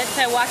I did,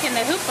 so I walk in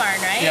the hoop barn,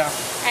 right? Yeah.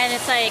 And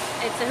it's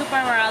a hoop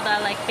barn where all the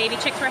baby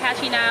chicks were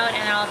hatching out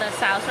and all the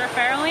sows were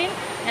farrowing,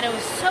 and it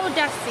was so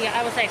dusty.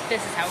 I was like,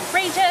 this is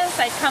outrageous.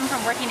 I'd come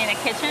from working in a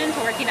kitchen to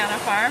working on a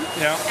farm.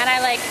 Yeah. And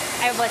I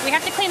was like, we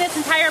have to clean this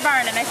entire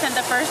barn, and I spent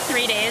the first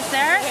 3 days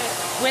there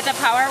with a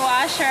power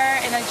washer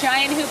in a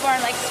giant hoop barn,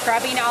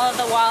 scrubbing all of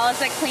the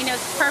walls, clean. It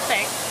was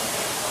perfect.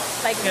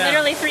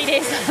 Literally 3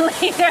 days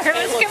later,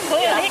 it was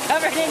completely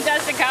covered in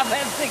dust and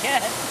cobwebs again.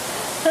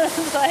 It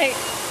was like,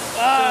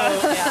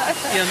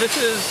 this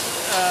is,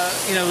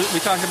 we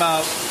talked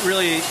about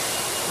really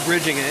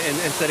bridging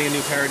and setting a new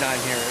paradigm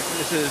here.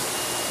 This is,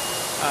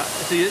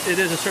 it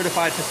is a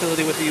certified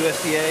facility with the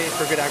USDA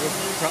for good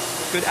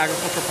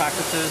agricultural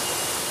practices.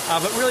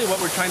 But really what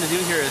we're trying to do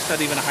here is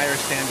set even a higher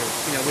standard.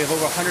 We have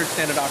over 100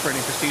 standard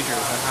operating procedures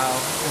on how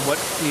and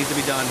what needs to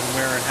be done and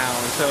where and how.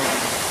 And so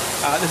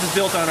this is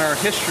built on our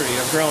history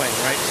of growing,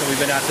 right? So we've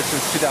been at this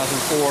since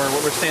 2004.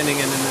 What we're standing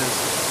in is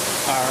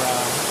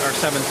our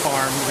 7th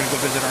farm. We're going to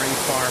go visit our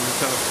 8th farm. And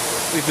so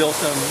we've built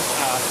them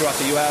throughout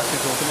the U.S.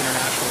 We've built them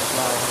internationally as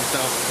well. And so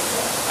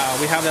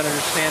we have that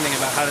understanding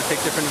about how to take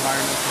different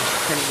environments and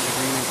turn it into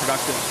green and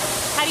productive.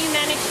 How do you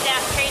manage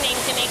staff training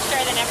to make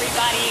sure that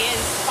everybody is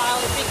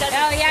followed? Because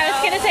I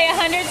was going to say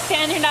 100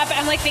 standing up.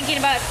 I'm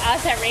thinking about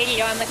us at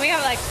radio. I'm we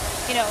have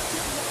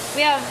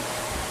we have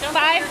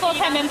 5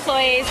 full-time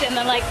employees and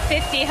then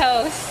 50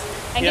 hosts,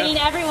 and getting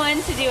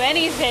everyone to do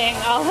anything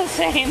all the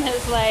same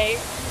is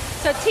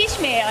so teach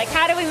me,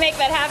 how do we make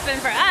that happen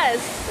for us?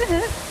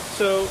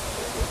 So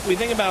we're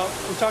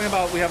talking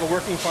about we have a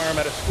working farm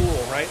at a school,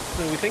 right?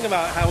 So we think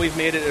about how we've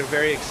made it a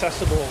very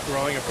accessible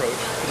growing approach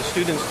for the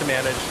students to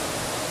manage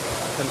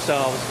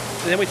themselves.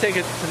 And then we take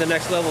it to the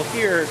next level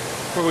here,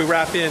 where we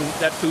wrap in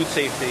that food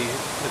safety,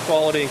 the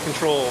quality and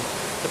control,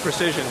 the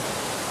precision.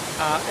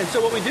 And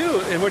so what we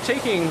do, and we're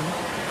taking,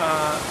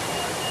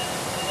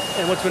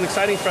 and what's been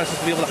exciting for us is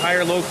to be able to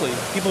hire locally,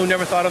 people who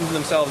never thought of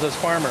themselves as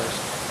farmers,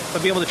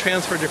 but be able to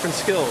transfer different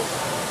skills.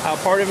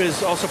 Part of it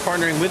is also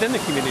partnering within the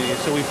community.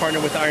 So we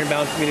partner with the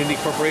Ironbound Community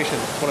Corporation,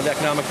 one of the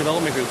economic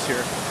development groups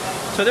here.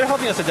 So they're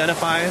helping us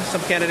identify some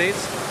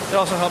candidates. They're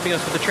also helping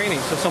us with the training.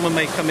 So someone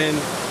might come in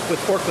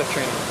with forklift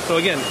training. So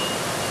again,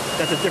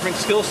 that's a different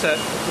skill set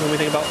when we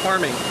think about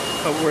farming,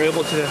 but we're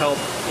able to help,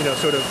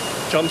 sort of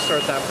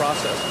jumpstart that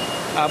process.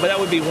 But that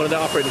would be one of the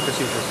operating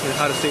procedures,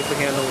 how to safely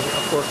handle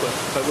a forklift.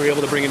 But we're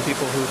able to bring in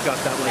people who've got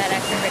that license.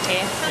 That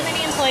expertise. How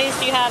many employees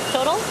do you have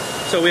total?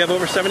 So we have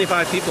over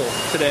 75 people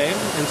today.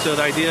 And so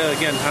the idea,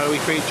 again, how do we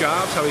create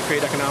jobs? How do we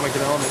create economic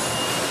development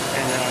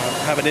and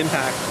have an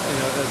impact?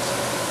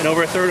 And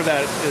over a third of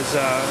that is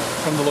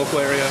from the local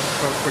area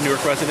for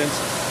Newark residents.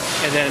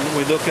 And then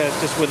we look at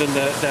just within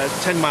the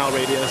 10-mile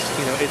radius,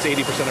 it's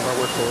 80% of our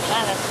workforce.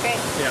 Wow, that's great.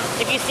 Yeah.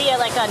 If you see a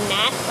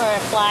gnat or a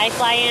fly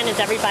in, is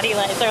everybody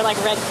is there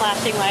red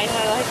flashing lights?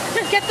 They're like,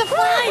 get the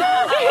fly!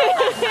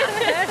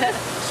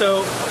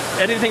 So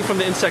anything from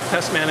the insect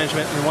pest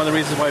management, and one of the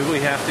reasons why we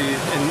have to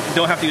and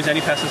don't have to use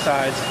any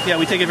pesticides,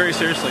 we take it very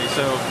seriously.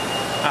 So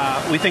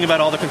we think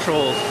about all the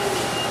controls.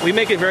 We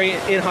make it very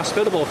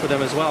inhospitable for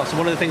them as well. So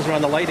one of the things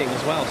around the lighting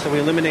as well. So we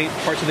eliminate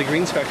parts of the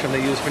green spectrum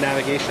they use for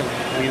navigation.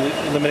 We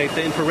eliminate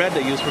the infrared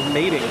they use for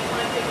mating.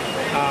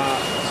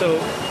 So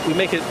we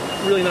make it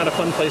really not a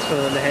fun place for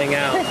them to hang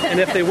out. And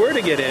if they were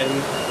to get in,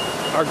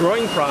 our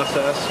growing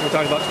process, we're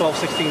talking about 12,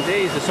 16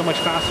 days, is so much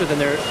faster than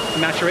their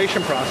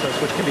maturation process,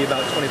 which can be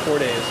about 24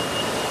 days.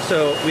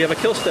 So we have a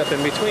kill step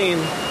in between,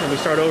 and we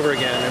start over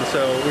again. And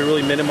so we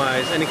really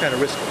minimize any kind of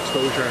risk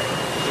exposure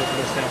from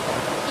this standpoint.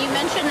 You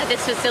mentioned that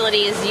this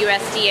facility is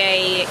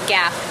USDA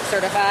GAP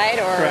certified,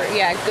 or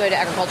good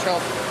agricultural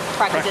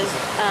practices.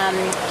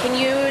 Can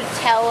you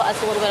tell us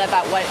a little bit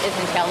about what is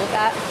entailed with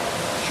that?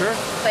 Sure.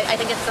 But I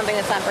think it's something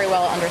that's not very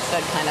well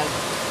understood, kind of.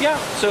 Yeah.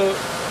 So,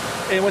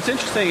 and what's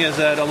interesting is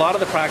that a lot of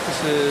the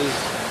practices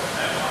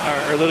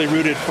are literally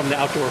rooted from the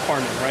outdoor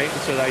farming, right?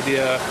 And so the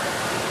idea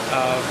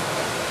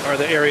are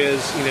the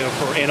areas,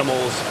 for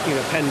animals,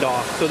 penned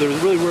off. So they're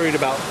really worried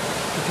about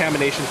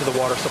contamination to the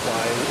water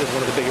supply is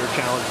one of the bigger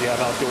challenges you have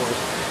outdoors.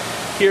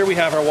 Here we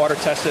have our water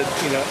tested,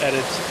 at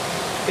its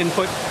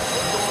input.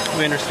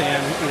 We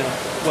understand,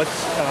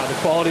 what's the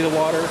quality of the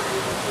water.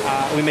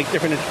 We make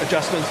different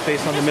adjustments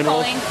based on the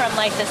minerals. Pulling from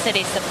the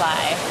city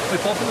supply. We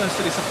pull from the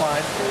city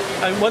supply.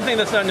 And one thing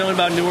that's not known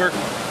about Newark,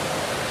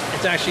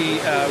 it's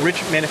actually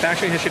rich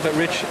manufacturing history, but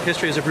rich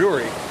history as a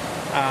brewery.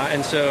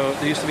 And so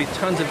there used to be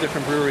tons of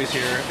different breweries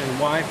here. And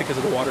why? Because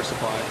of the water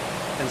supply.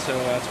 And so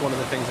that's one of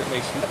the things that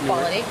makes the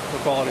quality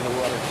of the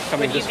water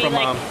coming Would you just be from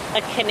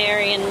a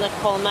canary in the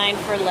coal mine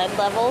for lead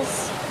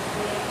levels?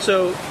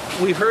 So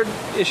we've heard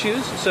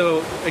issues.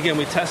 So again,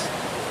 we test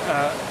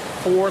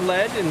for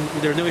lead, and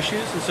there are no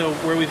issues. And so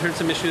where we've heard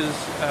some issues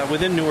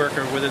within Newark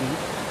or within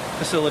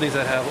facilities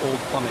that have old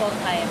plumbing, old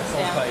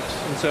pipes.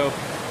 And so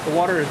the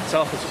water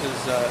itself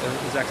is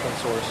an excellent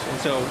source. And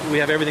so we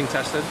have everything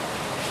tested.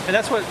 And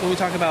that's when we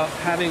talk about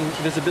having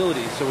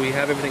visibility. So we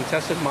have everything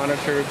tested,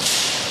 monitored.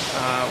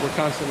 We're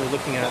constantly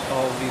looking at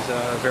all of these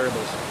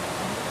variables.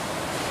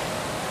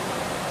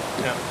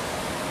 Yeah.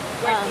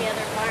 Where's the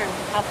other farm?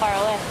 How far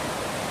away?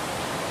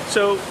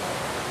 So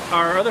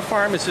our other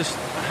farm is just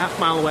a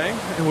half-mile away,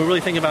 and we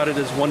really think about it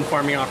as one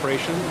farming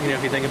operation.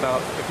 If you think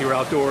about if you were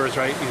outdoors,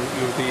 right,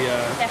 you would be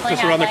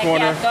just around the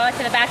corner. Yeah, go out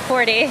to the back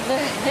 40.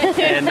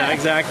 And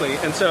exactly.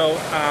 And so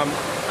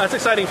that's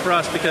exciting for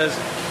us because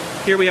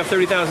here we have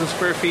 30,000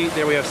 square feet.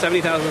 There we have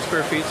 70,000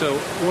 square feet, so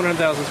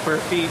 100,000 square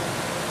feet.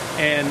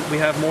 And we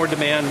have more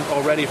demand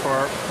already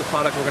for the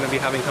product we're going to be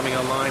having coming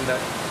online that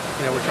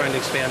we're trying to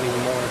expand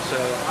even more. So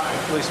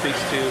it really speaks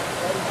to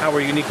how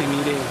we're uniquely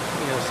meeting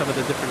some of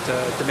the different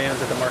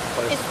demands of the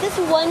marketplace. Is this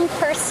one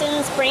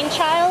person's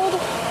brainchild,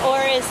 or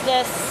is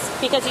this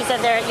because you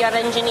said you have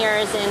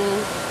engineers in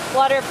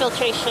water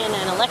filtration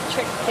and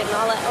electric and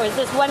all that, or is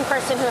this one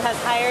person who has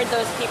hired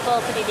those people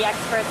to be the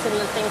experts in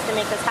the things to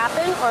make this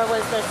happen, or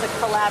was this a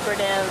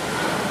collaborative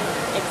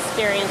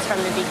experience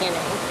from the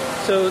beginning?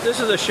 So this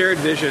is a shared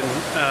vision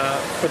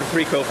for the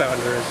three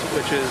co-founders,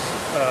 which is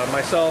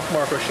myself,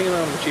 Mark Oshima,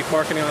 I'm the Chief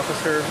Marketing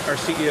Officer, our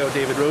CEO,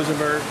 David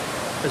Rosenberg,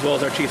 as well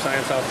as our Chief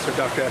Science Officer,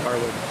 Dr. Ed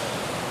Harwood.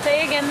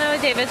 Say again,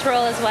 though, David's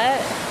role is what?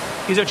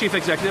 He's our Chief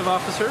Executive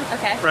Officer.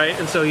 Okay. Right,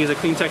 and so he's a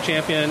clean tech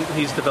champion.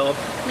 He's developed...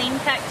 Clean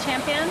tech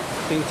champion?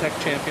 Clean tech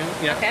champion,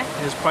 yeah. Okay.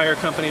 His prior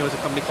company was a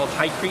company called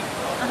Highcrete.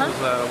 It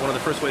was one of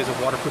the first ways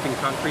of waterproofing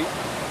concrete.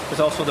 It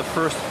was also the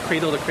first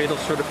cradle-to-cradle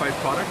certified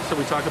product. So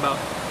we talk about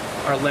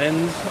our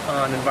lens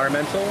on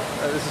environmental.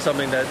 This is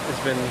something that has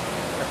been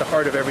at the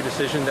heart of every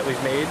decision that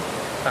we've made.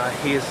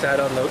 He has sat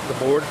on the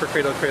board for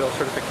cradle-to-cradle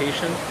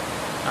certification.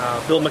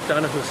 Bill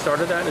McDonough, who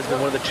started that, has been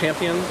one of the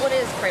champions. What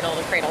is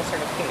cradle-to-cradle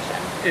certification?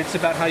 It's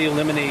about how you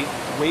eliminate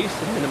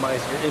waste and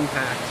minimize your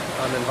impact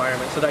on the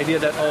environment. So the idea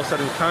that all of a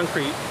sudden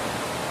concrete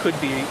could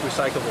be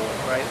recyclable,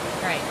 right?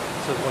 Right.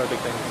 So it's one of the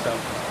big things. So,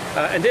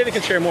 and David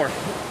can share more.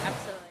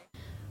 Absolutely.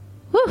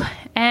 Whew.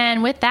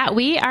 And with that,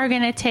 we are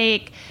going to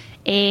take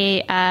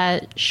a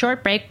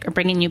short break,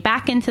 bringing you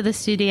back into the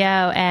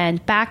studio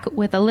and back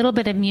with a little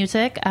bit of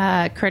music,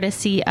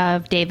 courtesy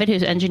of David,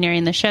 who's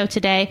engineering the show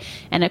today,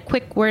 and a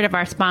quick word of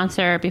our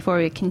sponsor before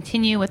we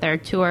continue with our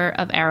tour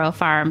of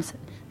AeroFarms.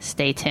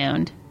 Stay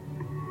tuned.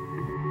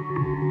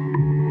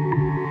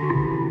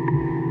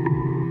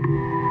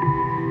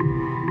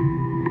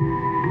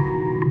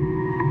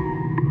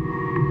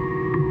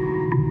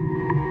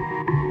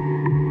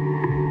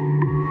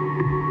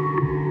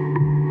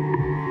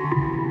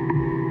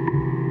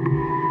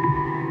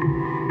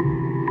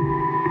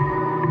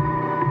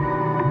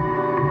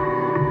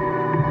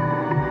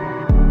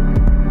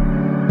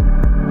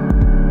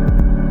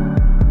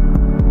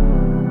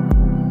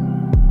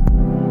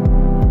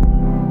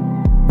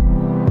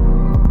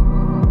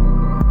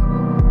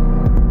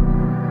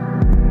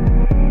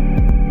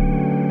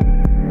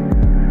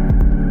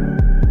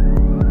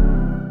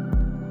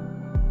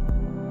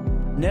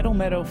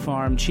 Meadow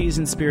Farm Cheese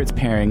and Spirits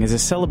Pairing is a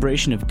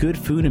celebration of good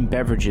food and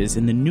beverages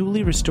in the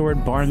newly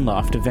restored Barn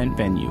Loft event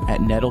venue at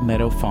Nettle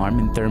Meadow Farm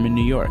in Thurman,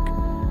 New York.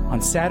 On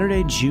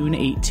Saturday, June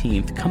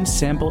 18th, come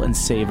sample and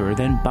savor,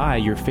 then buy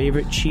your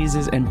favorite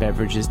cheeses and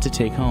beverages to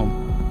take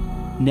home.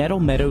 Nettle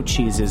Meadow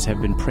cheeses have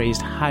been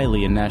praised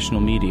highly in national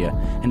media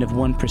and have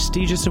won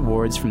prestigious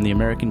awards from the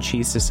American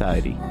Cheese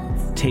Society.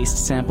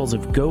 Taste samples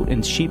of goat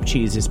and sheep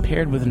cheeses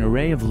paired with an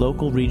array of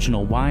local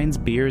regional wines,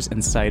 beers,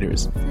 and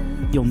ciders.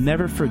 You'll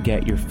never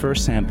forget your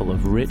first sample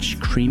of rich,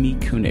 creamy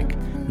Kunik,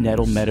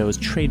 Nettle Meadow's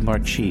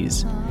trademark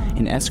cheese.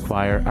 In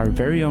Esquire, our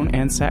very own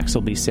Ann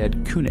Saxelby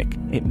said, "Kunik,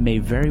 it may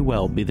very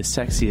well be the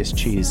sexiest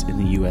cheese in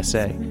the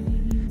USA."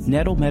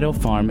 Nettle Meadow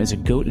Farm is a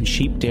goat and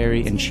sheep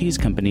dairy and cheese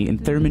company in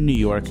Thurman, New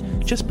York,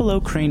 just below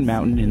Crane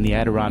Mountain in the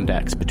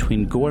Adirondacks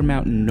between Gore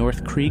Mountain,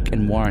 North Creek,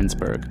 and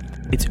Warrensburg.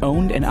 It's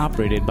owned and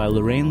operated by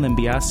Lorraine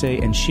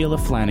Limbiase and Sheila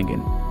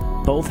Flanagan.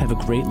 Both have a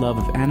great love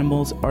of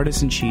animals,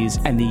 artisan cheese,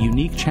 and the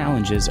unique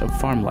challenges of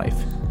farm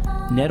life.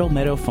 Nettle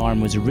Meadow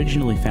Farm was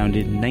originally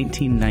founded in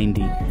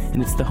 1990,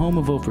 and it's the home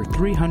of over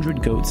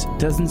 300 goats,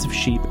 dozens of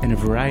sheep, and a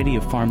variety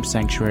of farm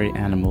sanctuary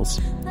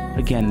animals.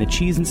 Again, the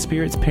Cheese and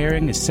Spirits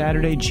Pairing is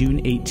Saturday, June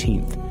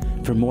 18th.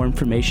 For more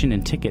information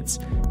and tickets,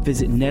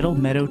 visit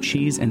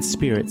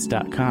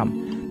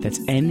nettlemeadowcheeseandspirits.com. That's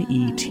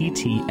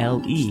Nettle,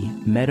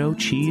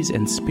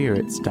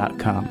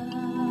 meadowcheeseandspirits.com.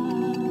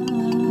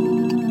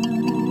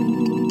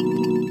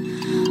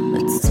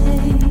 Let's take a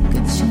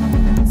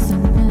chance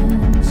and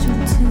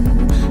venture to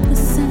the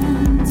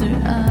center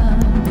of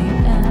the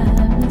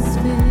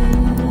atmosphere.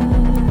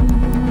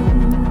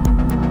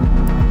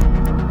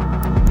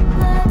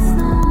 Let's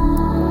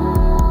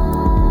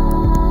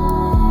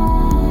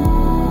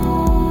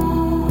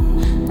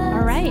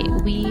All right,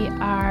 we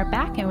are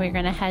back, and we're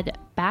going to head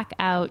back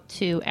out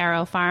to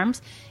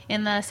AeroFarms.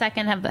 In the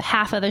second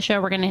half of the show,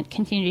 we're going to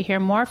continue to hear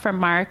more from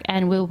Mark,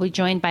 and we'll be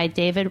joined by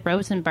David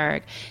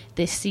Rosenberg,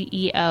 the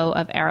CEO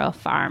of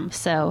AeroFarms.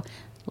 So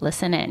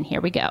listen in.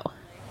 Here we go.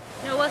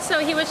 No, well, so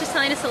he was just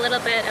telling us a little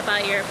bit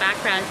about your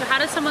background. So how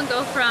does someone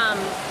go from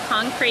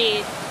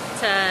concrete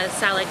to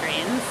salad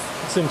greens?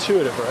 It's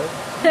intuitive, right?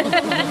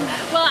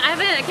 Well,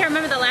 I can't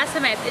remember the last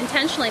time I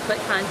intentionally put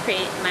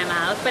concrete in my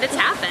mouth, but it's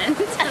happened.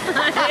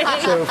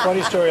 So,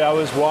 funny story, I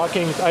was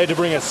walking, I had to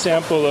bring a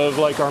sample of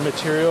like our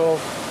material,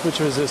 which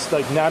was this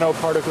like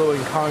nanoparticle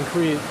in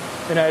concrete,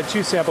 and I had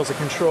two samples of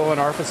control in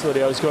our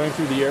facility. I was going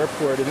through the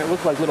airport, and it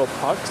looked like little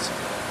pucks.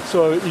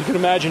 So you can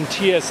imagine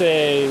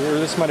TSA, or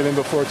this might have been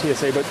before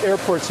TSA, but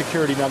airport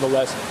security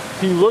nonetheless.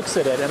 He looks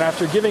at it, and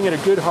after giving it a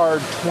good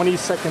hard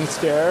 20-second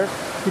stare,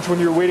 which when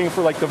you're waiting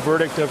for like the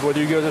verdict of whether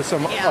you go to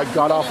some like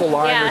god-awful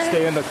line or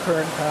stay in the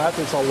current path,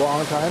 it's a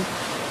long time.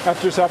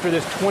 After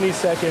this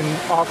 20-second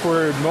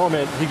awkward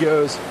moment, he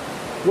goes,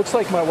 "Looks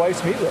like my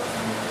wife's meatloaf."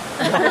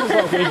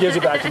 And he gives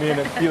it back to me, and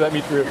then he let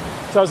me through.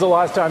 So that was the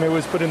last time it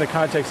was put in the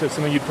context of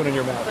something you'd put in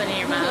your mouth. Put in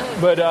your mouth.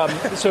 But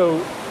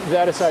so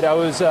that aside, I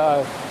was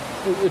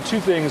two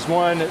things.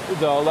 One,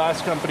 the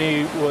last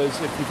company was,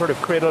 if you've heard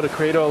of Cradle to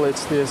Cradle,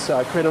 it's this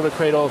Cradle to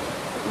Cradle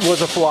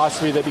was a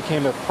philosophy that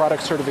became a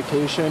product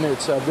certification.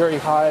 It's a very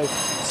high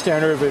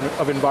standard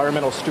of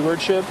environmental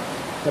stewardship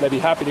that I'd be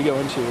happy to go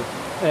into.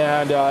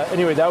 And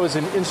anyway, that was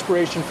an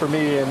inspiration for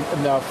me.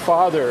 And the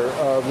father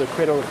of the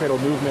Cradle to Cradle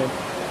movement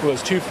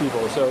was two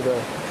people. So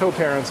the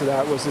co-parents of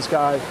that was this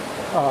guy,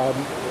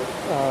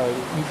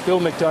 Bill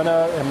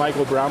McDonough and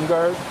Michael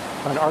Braumgart,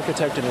 an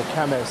architect and a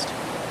chemist.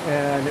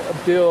 And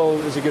Bill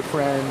is a good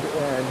friend,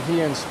 and he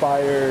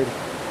inspired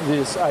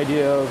this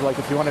idea of, like,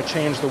 if you want to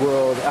change the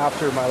world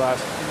after my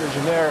last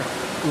vision there,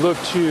 look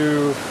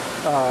to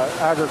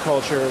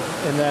agriculture.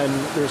 And then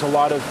there's a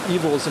lot of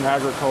evils in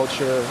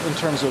agriculture in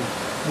terms of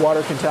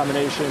water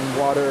contamination,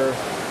 water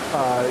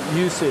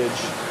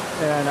usage,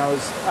 and I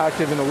was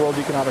active in the World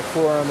Economic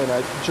Forum, and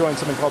I joined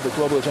something called the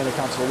Global Agenda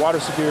Council of Water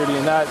Security,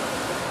 and that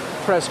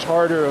pressed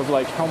harder of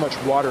like how much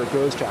water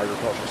goes to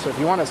agriculture. So if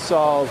you want to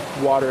solve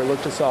water,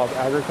 look to solve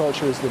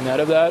agriculture as the net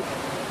of that.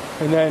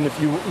 And then if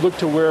you look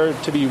to where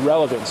to be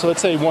relevant, so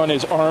let's say one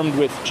is armed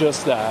with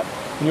just that,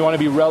 and you want to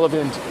be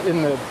relevant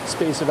in the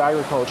space of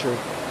agriculture,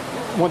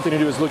 one thing to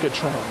do is look at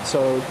trends.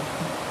 So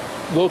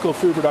local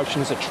food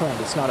production is a trend,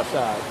 it's not a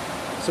fad.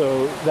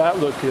 So that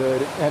looked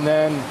good. And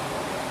then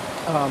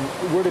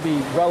where to be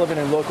relevant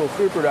in local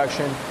food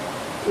production,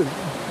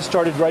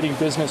 started writing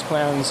business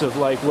plans of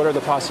like what are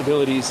the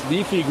possibilities.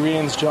 Leafy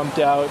greens jumped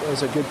out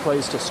as a good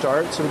place to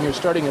start. So when you're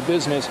starting a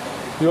business,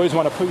 you always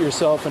want to put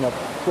yourself in a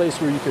place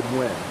where you could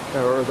win,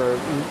 or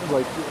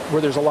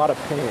where there's a lot of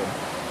pain.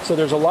 So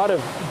there's a lot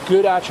of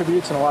good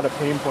attributes and a lot of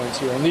pain points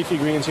here. In leafy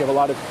greens, you have a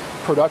lot of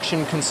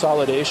production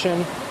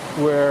consolidation,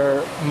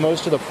 where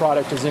most of the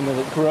product is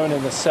grown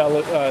in the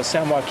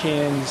San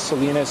Joaquin,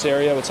 Salinas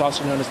area. It's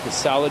also known as the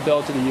salad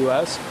belt of the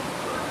U.S.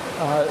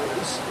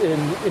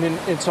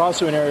 It's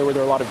also an area where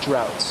there are a lot of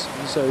droughts.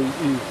 So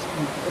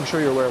I'm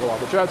sure you're aware of a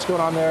lot of the droughts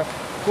going on there.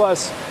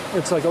 Plus,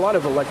 it's like a lot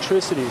of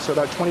electricity. So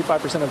about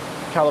 25% of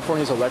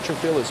California's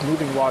electric bill is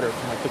moving water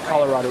from like the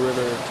Colorado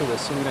River to the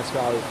Salinas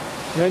Valley.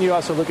 And then you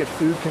also look at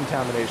food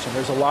contamination.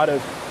 There's a lot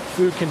of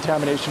food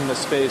contamination in the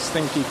space.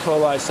 Think E.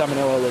 coli,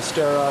 Salmonella,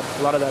 Listeria,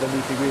 a lot of that in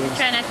leafy greens.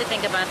 Try not to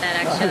think about that,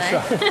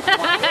 actually.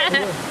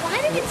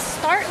 Why did it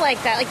start like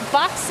that? Like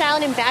boxed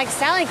salad and bagged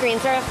salad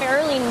greens are a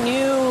fairly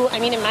new. I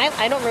mean,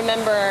 I don't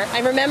remember. I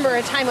remember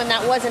a time when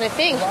that wasn't a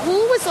thing.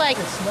 Who was like?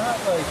 It's not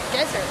like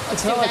desert.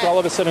 It's not like all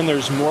of a sudden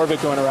there's more of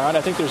it going around.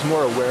 I think there's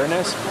more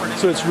awareness.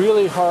 So it's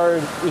really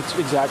hard.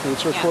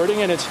 It's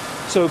recording, and it's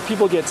so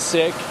people get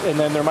sick, and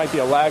then there might be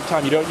a lag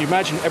time. You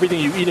imagine everything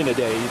you eat in a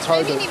day. It's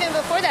hard. I mean, even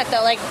before that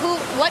though, like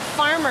what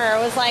farmer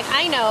was like,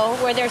 I know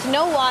where there's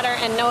no water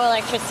and no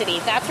electricity,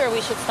 that's where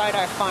we should start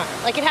our farm.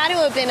 Like it had to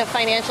have been a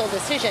financial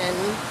decision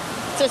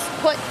to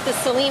put the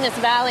Salinas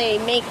Valley,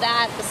 make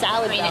that the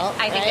salad belt.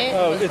 I think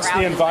right? it's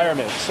the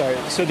environment. Sorry.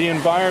 So the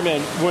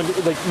environment, when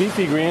like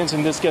leafy greens,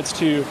 and this gets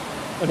to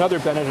another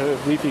benefit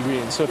of leafy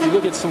greens. So if you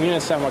look at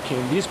Salinas, San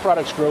Joaquin, these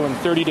products grow in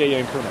 30-day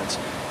increments.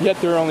 Yet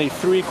there are only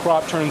 3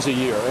 crop turns a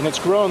year, and it's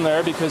grown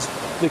there because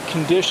the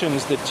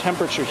conditions, the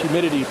temperature,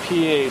 humidity,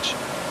 pH,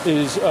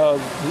 is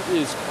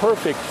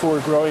perfect for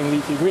growing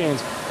leafy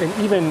greens. And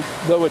even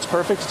though it's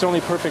perfect, it's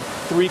only perfect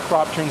 3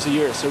 crop turns a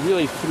year. So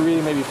really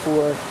 3, maybe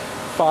 4,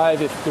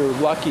 5, if they're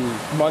lucky,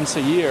 months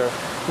a year,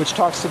 which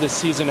talks to the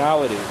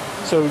seasonality.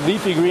 So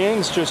leafy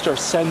greens just are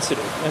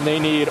sensitive, and they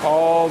need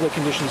all the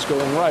conditions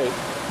going right,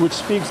 which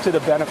speaks to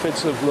the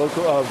benefits of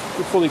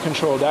fully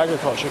controlled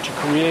agriculture to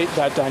create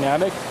that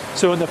dynamic.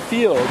 So in the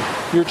field,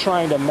 you're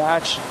trying to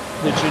match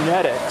the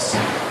genetics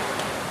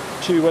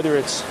to whether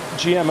it's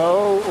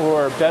GMO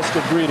or best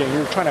of breeding.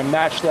 You're trying to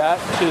match that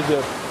to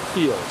the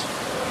field,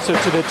 so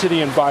to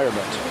the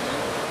environment.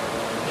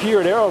 Here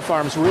at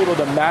AeroFarms, we're able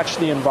to match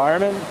the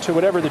environment to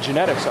whatever the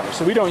genetics are.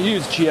 So we don't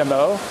use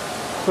GMO,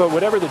 but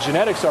whatever the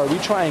genetics are, we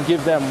try and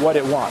give them what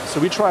it wants. So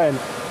we try and,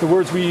 the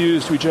words we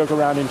use, we joke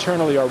around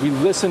internally, are we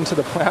listen to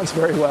the plants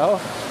very well.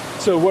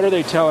 So what are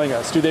they telling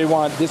us? Do they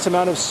want this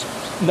amount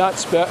of, not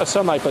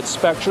sunlight, but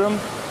spectrum?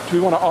 Do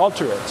we want to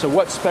alter it? So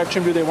what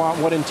spectrum do they want?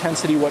 What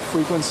intensity? What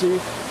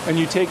frequency? And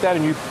you take that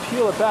and you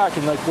peel it back,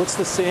 and like, what's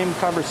the same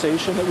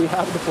conversation that we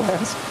have with the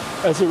plants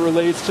as it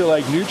relates to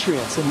like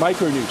nutrients and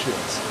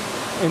micronutrients?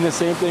 And the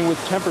same thing with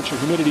temperature,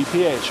 humidity,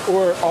 pH,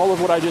 or all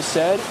of what I just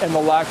said and the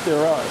lack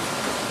thereof.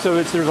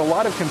 So there's a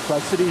lot of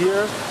complexity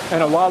here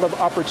and a lot of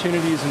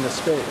opportunities in the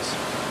space.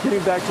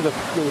 Getting back to the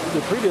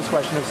previous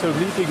question, so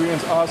leafy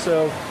greens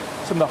also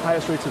some of the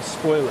highest rates of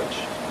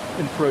spoilage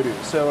in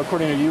produce. So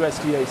according to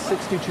USDA,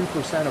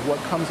 62% of what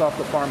comes off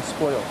the farm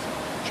spoils.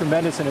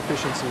 Tremendous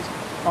inefficiencies.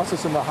 Also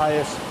some of the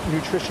highest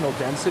nutritional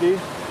density.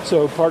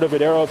 So part of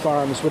it,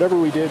 AeroFarms, whatever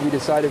we did, we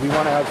decided we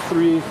want to have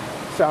 3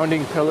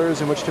 founding pillars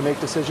in which to make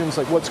decisions,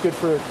 like what's good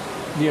for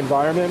the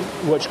environment,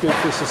 what's good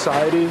for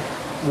society,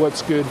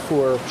 what's good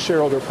for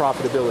shareholder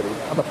profitability.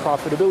 On the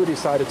profitability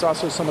side, it's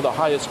also some of the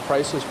highest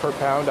prices per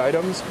pound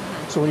items.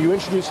 So when you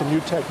introduce a new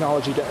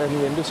technology to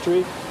any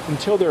industry,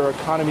 until there are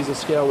economies of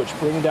scale which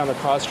bring down the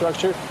cost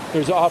structure,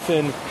 there's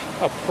often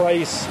a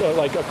price,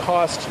 like a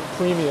cost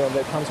premium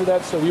that comes with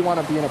that. So we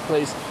want to be in a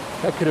place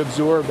that could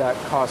absorb that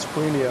cost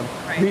premium.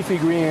 Right. Leafy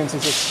greens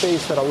is a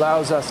space that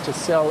allows us to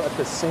sell at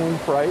the same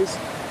price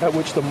at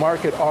which the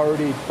market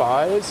already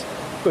buys,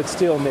 but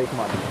still make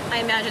money. I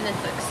imagine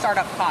that the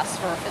startup costs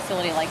for a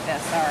facility like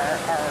this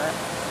are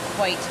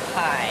quite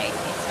high.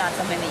 It's not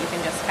something that you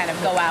can just kind of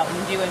go out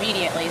and do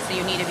immediately, so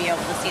you need to be able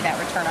to see that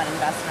return on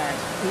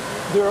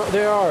investment.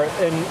 They are,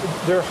 and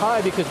they're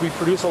high because we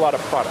produce a lot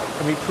of product.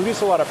 And we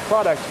produce a lot of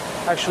product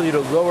actually to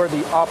lower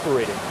the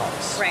operating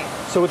costs. Right.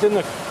 So within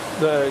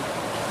the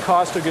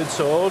cost of goods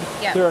sold,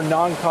 there are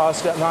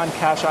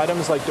non-cash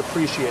items like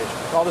depreciation.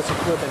 All this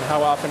equipment,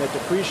 how often it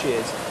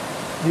depreciates.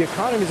 The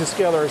economies of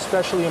scale are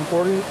especially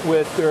important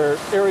with their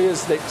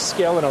areas that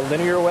scale in a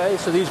linear way.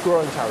 So these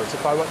growing towers,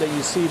 that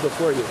you see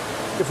before you.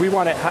 If we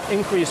want to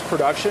increase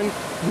production,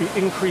 we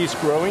increase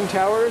growing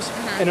towers.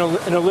 In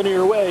a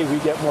linear way, we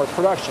get more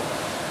production.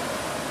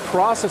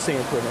 Processing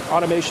equipment,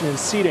 automation in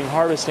seeding,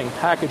 harvesting,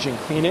 packaging,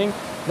 cleaning,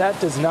 that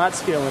does not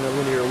scale in a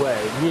linear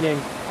way, meaning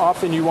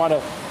often you want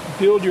to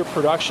build your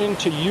production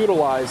to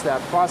utilize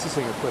that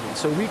processing equipment.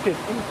 So we could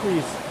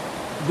increase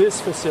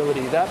this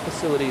facility, that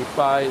facility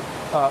by,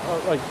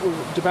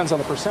 depends on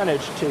the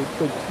percentage,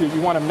 but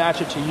you want to match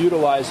it to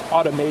utilize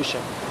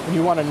automation. And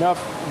you want enough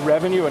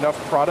revenue, enough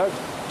product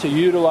to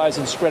utilize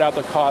and spread out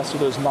the cost of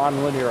those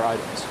non-linear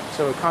items.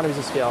 So economies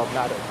of scale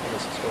matter in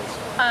this space.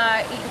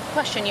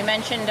 Question, you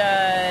mentioned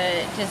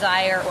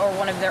desire, or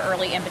one of the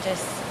early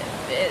impetus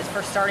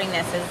for starting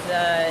this is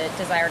the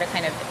desire to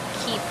kind of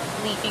keep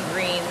leafy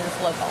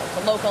greens local,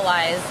 to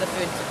localize the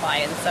food supply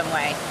in some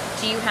way.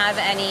 Do you have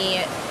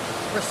any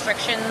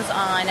restrictions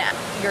on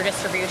your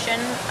distribution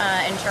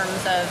in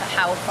terms of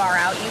how far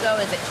out you go?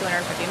 Is it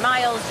 250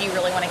 miles? Do you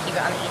really want to keep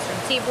it on the eastern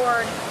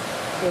seaboard?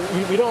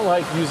 We don't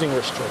like using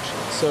restrictions.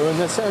 So in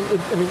the sense,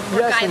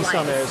 yes, guidelines. In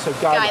some areas. So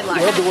Guidelines.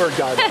 I love the word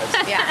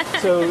guidelines. Yeah.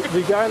 So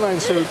the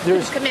guidelines. So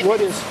there's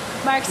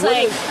Mark's all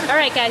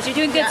right, guys, you're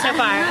doing good so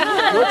far.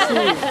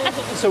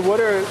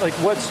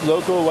 What's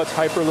local? What's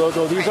hyper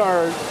local? These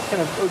are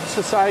kind of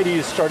society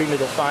is starting to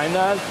define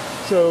that.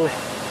 So.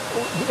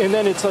 And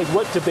then it's like,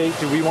 what debate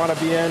do we want to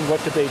be in?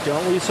 What debate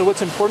don't we? So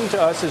what's important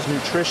to us is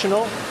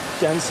nutritional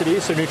density,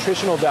 so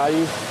nutritional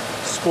value,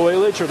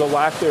 spoilage or the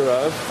lack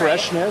thereof,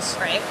 freshness,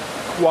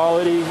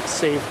 quality,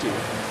 safety.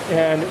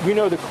 And we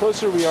know the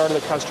closer we are to the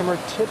customer,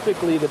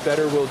 typically the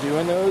better we'll do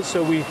in those.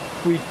 So we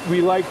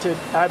like to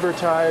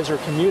advertise or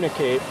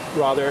communicate,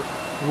 rather,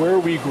 where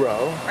we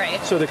grow,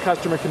 so the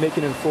customer can make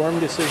an informed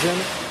decision,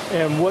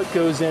 and what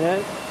goes in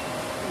it,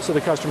 so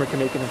the customer can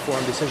make an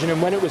informed decision,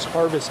 and when it was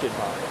harvested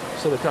by,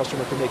 so the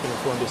customer can make an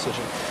informed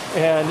decision.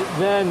 And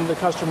then the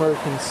customer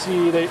can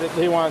see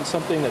they want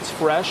something that's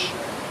fresh,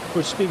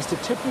 which speaks to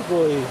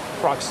typically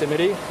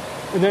proximity.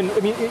 And then,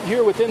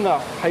 here within the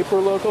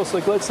hyper-local, so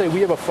let's say we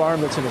have a farm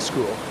that's in a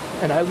school,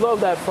 and I love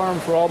that farm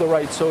for all the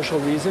right social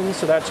reasons,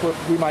 so that's what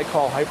we might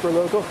call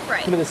hyper-local.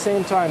 But at the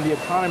same time, the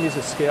economies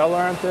of scale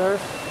aren't there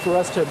for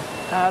us to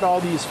add all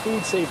these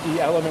food safety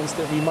elements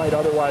that we might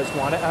otherwise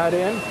want to add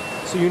in.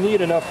 So you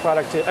need enough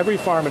product every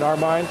farm in our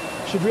mind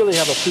should really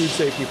have a food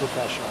safety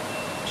professional,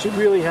 should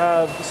really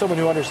have someone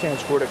who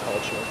understands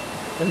horticulture.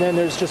 And then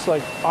there's just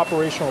like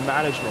operational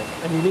management.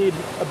 And you need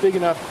a big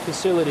enough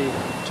facility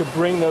to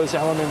bring those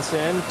elements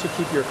in to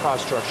keep your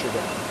cost structure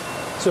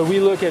down. So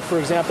we look at, for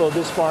example,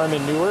 this farm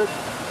in Newark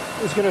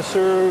is going to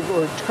serve,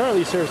 or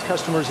currently serves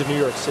customers in New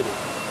York City.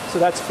 So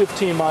that's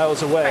 15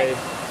 miles away.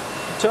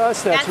 To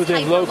us, that's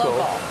within local.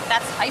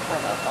 That's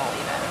hyper-local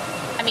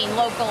even.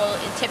 Local,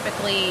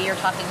 typically you're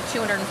talking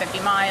 250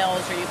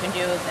 miles, or you can do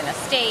it in a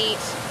state,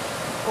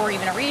 or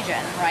even a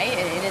region, right?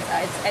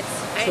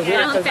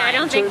 I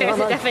don't think there's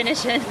a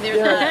definition.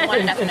 There's not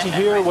one definition. And to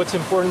hear what's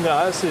important to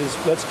us is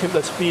let's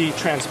be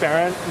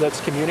transparent,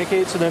 let's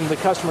communicate. So then the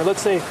customer,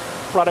 let's say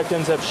product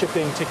ends up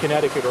shipping to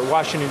Connecticut or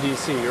Washington,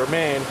 D.C. or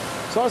Maine,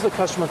 as long as the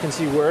customer can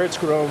see where it's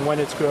grown, when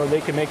it's grown,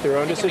 they can make their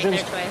own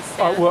decisions.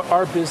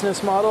 Our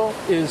business model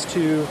is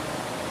to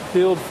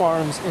build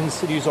farms in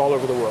cities all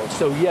over the world.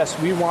 So yes,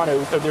 we want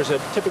to, there's a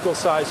typical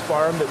size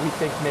farm that we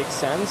think makes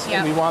sense,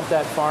 and we want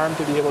that farm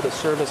to be able to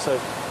service a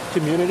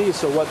community.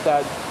 So what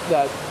that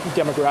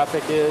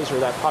demographic is, or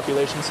that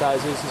population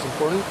size is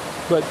important.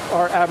 But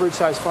our average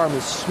size farm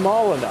is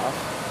small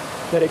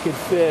enough that it could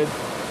fit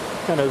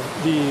kind of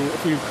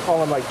if you call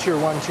them like tier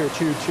 1, tier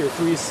 2, tier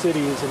 3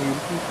 cities, and you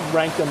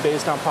rank them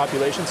based on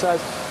population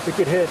size, it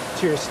could hit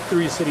tier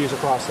 3 cities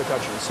across the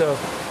country. So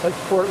like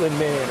Portland,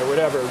 Maine, or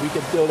whatever, we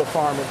could build a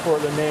farm in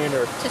Portland, Maine,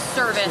 or to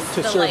service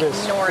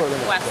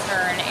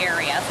northwestern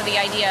area. So the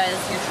idea is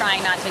you're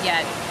trying not to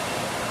get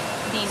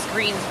these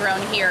greens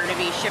grown here to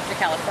be shipped to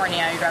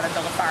California. You'd rather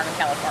build a farm in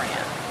California.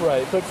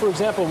 Right. But for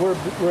example,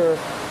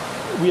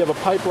 we have a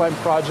pipeline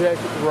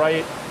project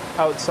right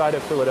outside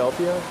of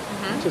Philadelphia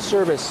to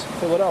service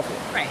Philadelphia.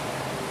 Right.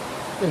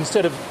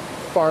 Instead of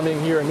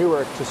farming here in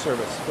Newark to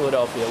service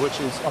Philadelphia, which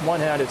is, on one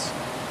hand, it's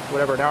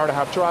an hour and a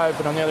half drive,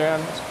 but on the other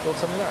hand, let's build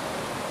something there.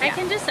 I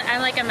can just,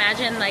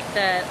 imagine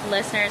the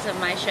listeners of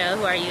my show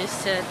who are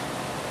used to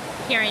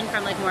hearing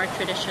from more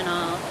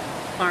traditional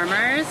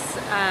farmers,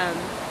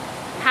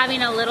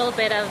 having a little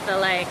bit of the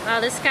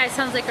this guy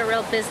sounds like a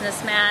real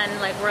businessman,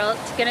 we're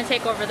going to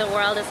take over the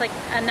world. It's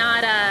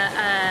not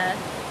a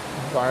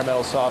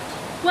environmental soft.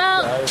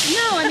 Well,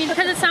 no,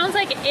 because it sounds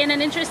like in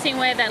an interesting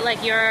way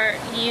that you're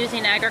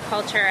using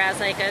agriculture as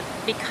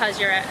because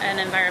you're an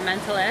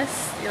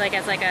environmentalist,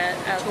 as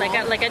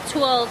a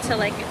tool to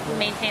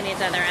maintain these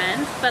other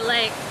ends. But go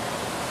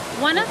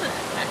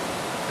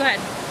ahead.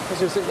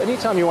 Because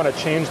anytime you want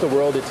to change the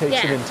world, it takes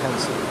an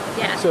intensity.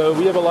 Yeah. So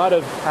we have a lot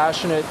of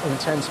passionate,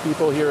 intense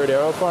people here at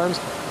AeroFarms,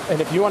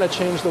 and if you want to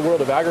change the world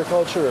of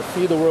agriculture or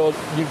feed the world,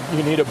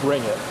 you need to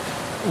bring it.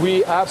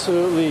 We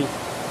absolutely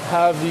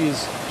have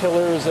these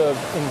pillars of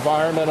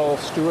environmental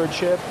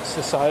stewardship,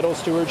 societal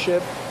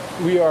stewardship.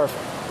 We are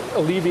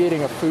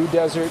alleviating a food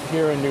desert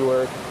here in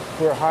Newark.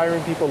 We're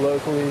hiring people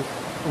locally.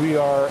 We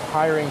are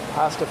hiring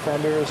past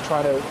offenders,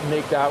 trying to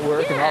make that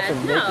work, and often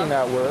making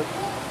that work.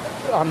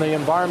 On the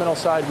environmental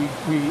side,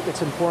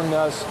 it's important to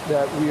us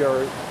that we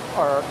are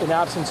in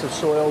absence of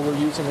soil, we're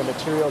using a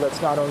material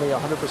that's not only 100%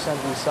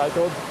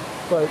 recycled,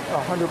 but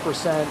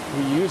 100%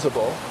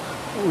 reusable.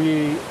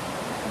 We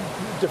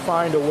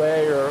defined a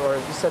way or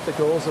set the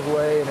goals of a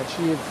way and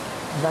achieved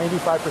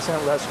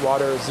 95% less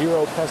water,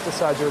 0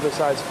 pesticides,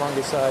 herbicides,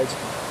 fungicides,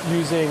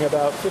 using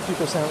about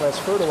 50% less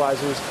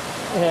fertilizers.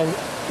 And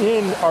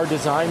in our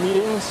design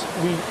meetings,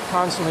 we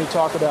constantly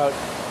talk about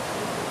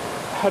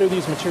how do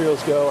these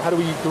materials go? How do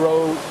we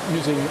grow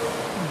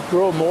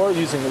more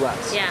using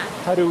less? Yeah.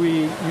 How do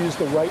we use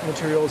the right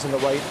materials in the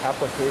right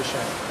application?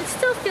 It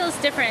still feels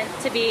different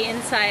to be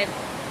inside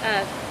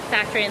a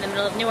factory in the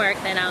middle of Newark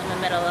than out in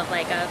the middle of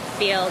like a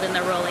field in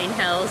the rolling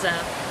hills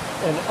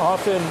of. And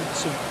often,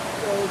 so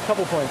a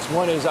couple points.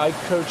 One is I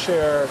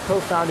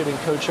co-founded and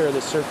co-chair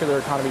the Circular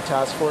Economy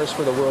Task Force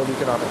for the World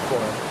Economic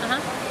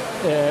Forum.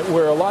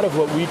 Where a lot of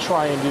what we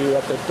try and do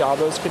at the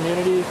Davos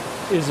community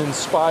is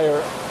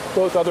inspire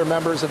both other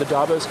members of the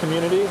Davos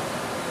community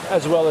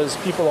as well as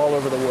people all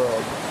over the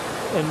world.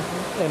 And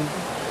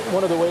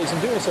one of the ways in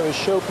doing so is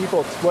show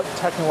people what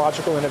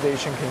technological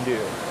innovation can do.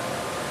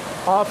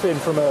 Often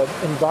from an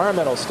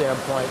environmental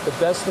standpoint, the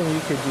best thing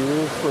you could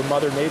do for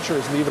Mother Nature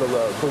is leave it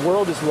alone. The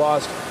world has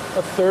lost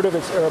a third of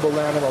its arable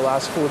land in the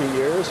last 40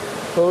 years,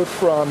 both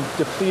from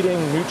depleting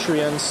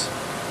nutrients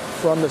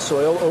from the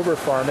soil, over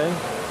farming,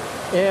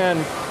 and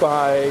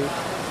by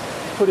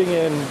putting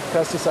in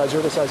pesticides,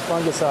 herbicides,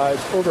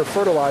 fungicides, over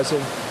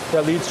fertilizing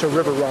that leads to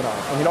river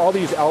runoff. I mean, all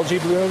these algae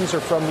blooms are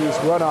from these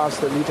runoffs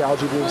that lead to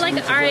algae blooms. Well,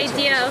 like our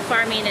idea of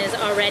farming is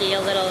already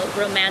a little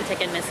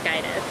romantic and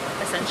misguided,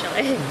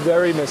 essentially.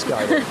 Very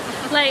misguided.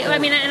 Like, I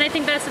mean, and I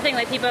think that's the thing.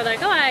 Like, people are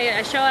like, oh,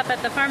 I show up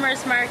at the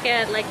farmer's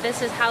market. Like,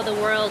 this is how the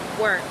world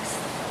works.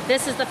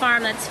 This is the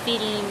farm that's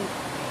feeding.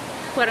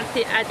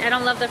 I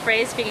don't love the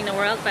phrase "feeding the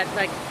world," but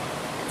like,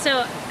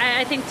 so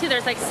I think too.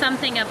 There's like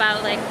something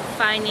about like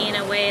finding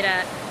a way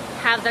to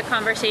have the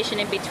conversation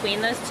in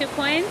between those 2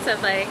 points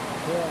of like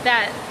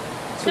that.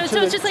 So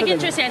it's just like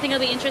interesting. I think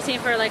it'll be interesting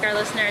for like our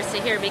listeners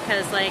to hear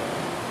because like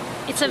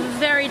it's a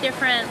very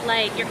different,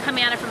 like you're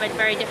coming at it from a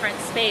very different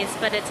space,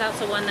 but it's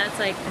also one that's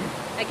like,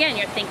 again,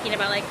 you're thinking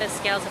about like the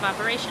scales of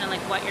operation and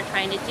like what you're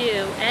trying to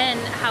do and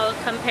how it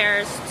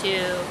compares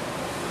to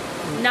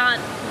not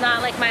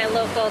like my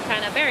local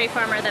kind of berry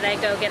farmer that I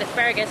go get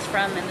asparagus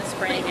from in the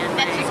spring. And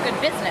that's just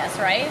good business,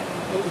 right?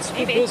 It's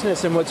good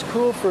business, and what's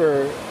cool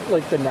for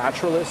like the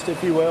naturalist,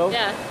 if you will,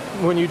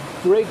 when you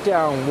break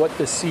down what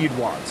the seed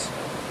wants,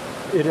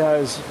 it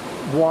has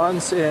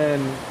wants in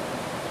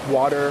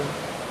water,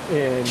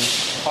 in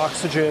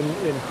oxygen,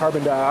 in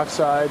carbon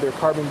dioxide. They're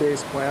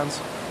carbon-based plants.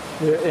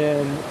 They're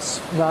in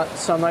not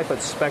sunlight,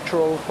 but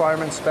spectral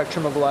requirements,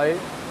 spectrum of light,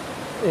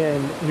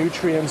 in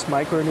nutrients,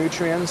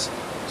 micronutrients.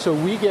 So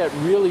we get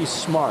really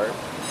smart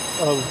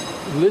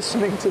of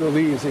listening to the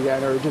leaves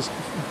again, or just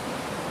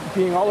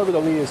being all over the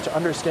leaves to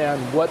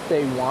understand what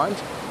they want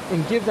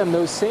and give them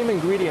those same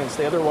ingredients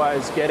they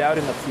otherwise get out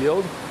in the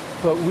field,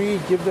 but we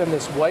give them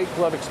this white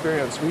glove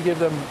experience. We give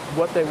them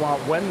what they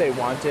want, when they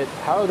want it,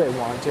 how they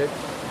want it,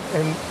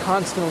 and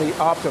constantly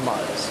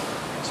optimize.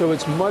 So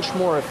it's much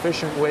more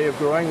efficient way of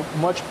growing,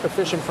 much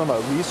efficient from a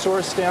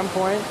resource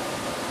standpoint,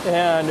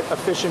 and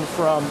efficient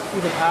from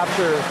even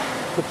after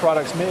the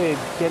product's made,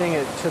 getting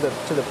it to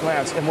the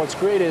plants. And what's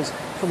great is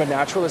from a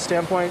naturalist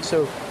standpoint,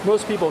 so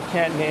most people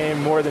can't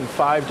name more than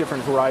 5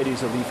 different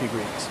varieties of leafy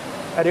greens.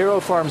 At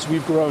AeroFarms,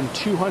 we've grown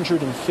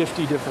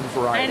 250 different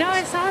varieties. I know,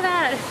 I saw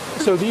that.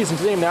 So these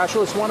same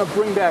naturalists want to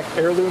bring back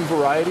heirloom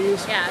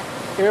varieties. Yeah.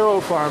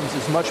 AeroFarms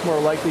is much more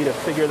likely to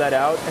figure that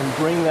out and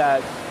bring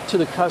that to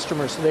the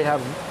customers so they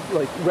have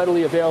like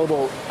readily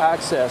available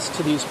access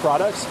to these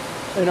products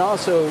and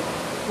also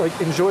like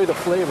enjoy the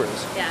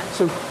flavors. Yeah.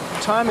 So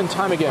time and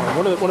time again,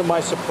 one of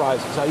my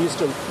surprises, I used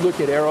to look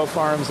at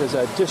AeroFarms as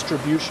a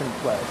distribution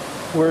play.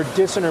 We're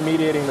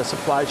disintermediating the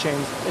supply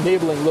chains,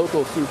 enabling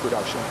local food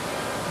production.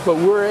 But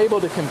we're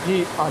able to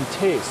compete on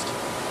taste,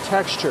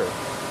 texture,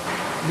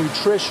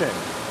 nutrition,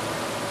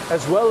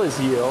 as well as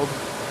yield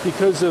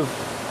because of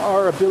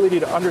our ability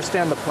to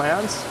understand the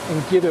plants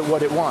and give it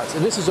what it wants.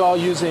 And this is all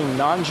using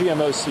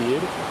non-GMO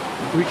seed.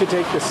 We could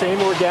take the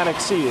same organic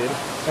seed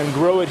and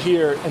grow it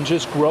here and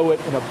just grow it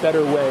in a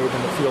better way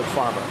than the field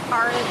farmer.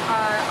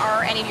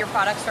 Are any of your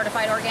products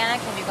certified organic?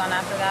 Have you gone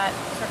after that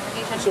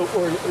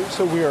certification?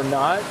 So we are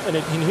not,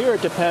 and here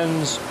it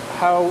depends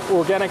how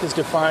organic is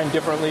defined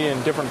differently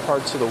in different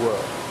parts of the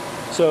world.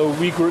 So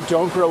we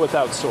don't grow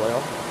without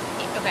soil.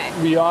 Okay.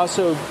 We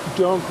also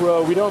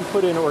we don't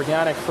put in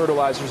organic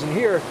fertilizers. And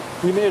here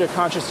we made a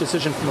conscious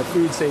decision from a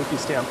food safety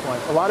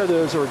standpoint. A lot of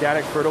those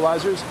organic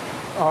fertilizers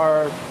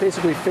are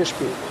basically fish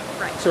food.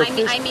 Right. So I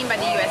mean by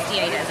the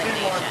USDA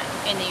designation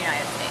in the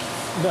United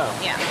States. No.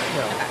 Yeah.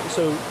 No.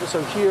 Okay.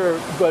 So here,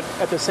 but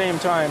at the same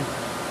time,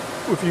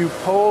 if you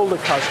poll the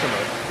customer,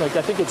 like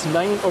I think it's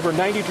over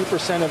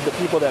 92% of the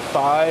people that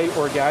buy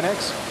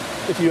organics,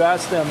 if you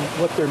ask them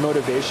what their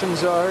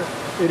motivations are,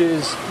 it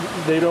is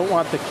they don't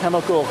want the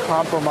chemical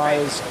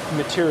compromised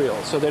material.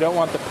 So they don't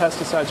want the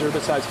pesticides,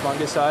 herbicides,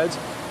 fungicides,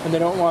 and they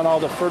don't want all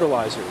the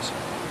fertilizers.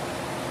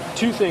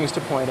 Two things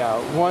to point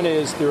out. One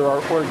is there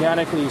are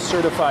organically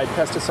certified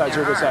pesticides,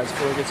 herbicides,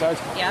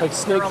 fungicides. Yep. Like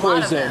snake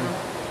poison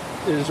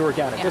is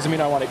organic. Yeah. Doesn't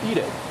mean I want to eat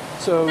it.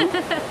 So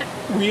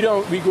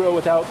we grow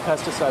without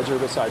pesticides,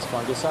 herbicides,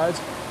 fungicides,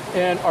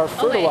 and our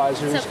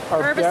fertilizers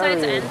are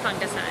herbicides buried. and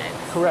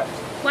fungicides. Correct.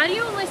 Why do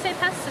you only say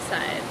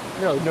pesticide?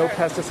 No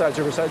pesticides,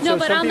 herbicides. No, so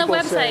but some on the people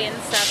website say, and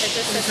stuff, it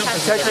just says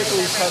pesticides.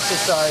 technically,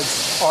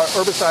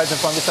 herbicides and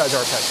fungicides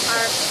are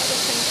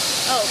pesticides.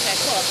 Okay,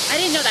 cool. I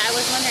didn't know that. I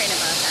was wondering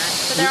about that.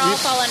 But they all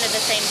fall under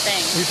the same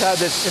thing. We've had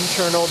this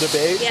internal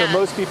debate, so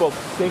most people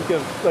think of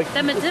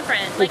them as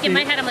different. Like in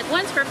my head, I'm like,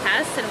 one's for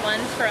pests and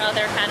one's for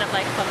other kind of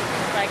like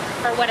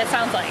for what it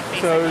sounds like.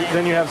 Basically. So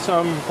then you have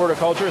some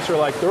horticulturists who are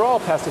like, they're all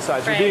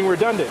pesticides. You're being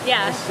redundant.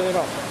 Yeah. Say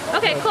no.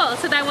 Okay, cool.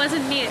 So that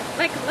wasn't me.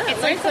 Like,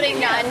 it's like putting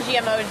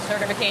non-GMO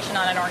certification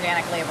on an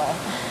organic label,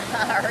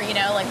 or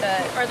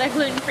or the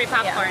gluten-free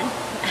popcorn.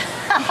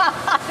 Yeah.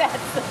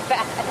 That's the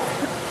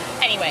best.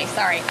 Anyway,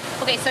 sorry.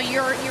 Okay, so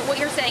what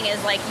you're saying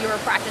is like your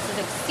practices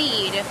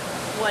exceed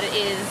what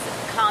is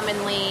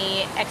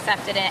commonly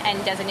accepted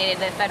and designated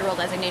the federal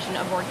designation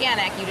of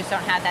organic. You just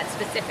don't have that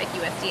specific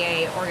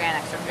USDA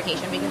organic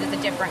certification because it's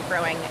a different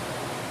growing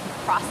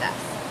process.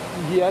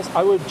 Yes,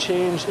 I would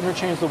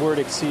interchange the word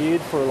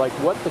exceed for like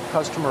what the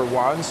customer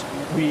wants,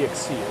 we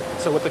exceed.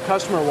 So what the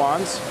customer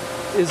wants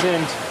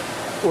isn't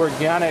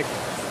organic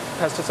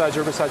pesticides,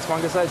 herbicides,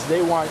 fungicides.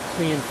 They want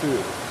clean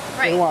food.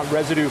 Right. They want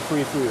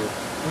residue-free food.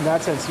 In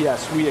that sense,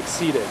 yes, we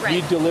exceed it. Right.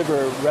 We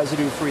deliver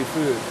residue-free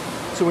food.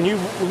 So when you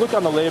look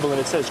on the label and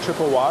it says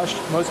triple washed,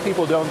 most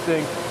people don't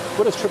think,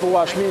 what does triple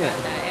wash mean?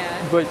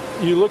 But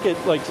you look at,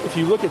 if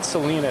you look at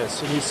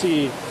Salinas and you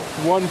see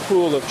one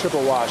pool of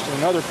triple washed and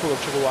another pool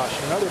of triple washed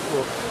and another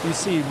pool, you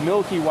see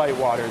milky white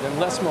water, then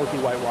less milky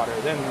white water,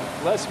 then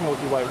less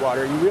milky white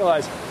water. You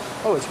realize,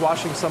 oh, it's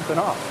washing something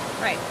off.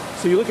 Right.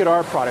 So you look at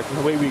our product and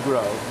the way we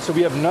grow. So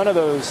we have none of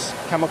those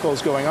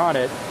chemicals going on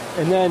it.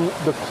 And then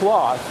the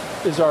cloth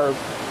is our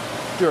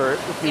dirt,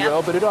 if you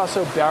will, but it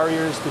also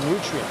barriers the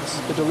nutrients,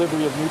 the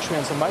delivery of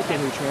nutrients and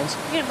micronutrients.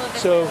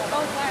 So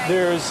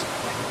there's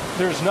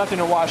nothing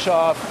to wash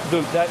off.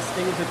 That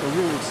stays at the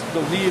roots.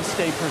 The leaves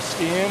stay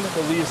pristine.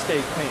 The leaves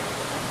stay clean.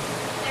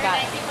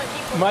 Got it.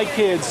 My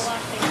kids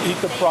eat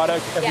the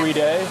product every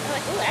day.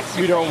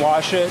 We don't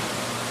wash it.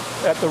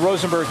 At the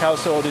Rosenberg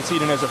household, it's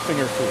eaten as a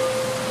finger food.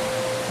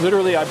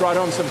 Literally, I brought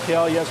home some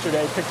kale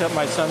yesterday, picked up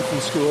my son from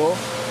school.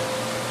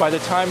 By the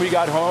time we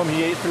got home,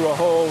 he ate through a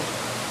whole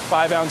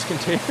 5-ounce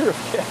container of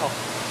kale.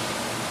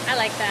 I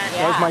like that.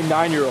 That was my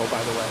 9-year-old,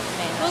 by the way.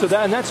 So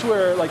that's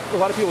where a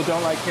lot of people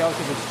don't like kale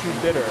because it's too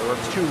bitter or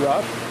it's too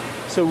rough.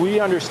 So we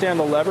understand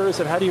the levers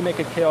of how do you make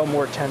a kale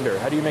more tender?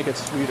 How do you make it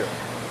sweeter?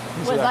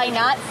 Was I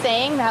not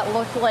saying that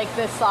looked like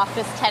the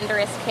softest,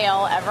 tenderest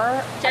kale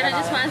ever? Jenna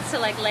just wants to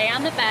lay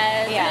on the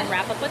bed and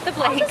wrap up with the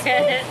blanket.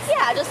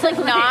 Just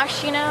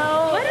nosh,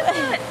 What is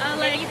it?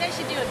 You guys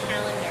should do a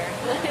calendar.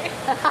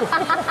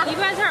 You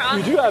guys are awesome.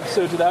 We do have,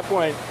 so to that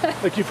point,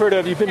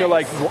 you've been to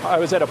I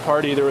was at a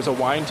party, there was a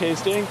wine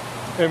tasting,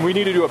 and we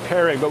needed to do a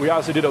pairing, but we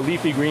also did a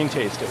leafy green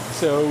tasting.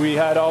 So we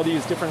had all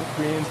these different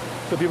greens.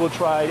 So people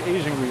tried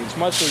Asian greens,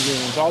 mustard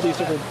greens, all these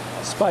different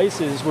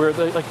spices where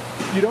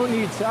you don't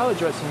need salad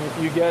dressing if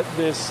you get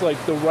this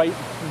the right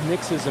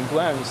mixes and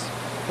blends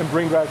and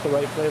bring back the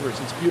right flavors.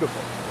 It's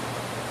beautiful.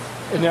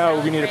 And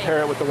now we need to pair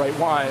it with the right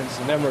wines,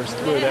 and then we're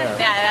there.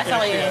 Yeah, that's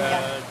all you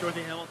need.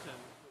 Dorothy Hamilton.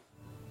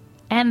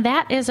 And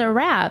that is a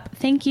wrap.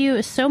 Thank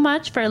you so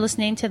much for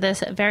listening to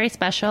this very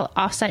special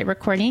offsite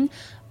recording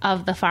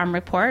of the Farm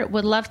Report.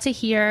 Would love to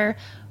hear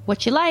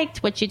what you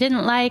liked, what you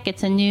didn't like.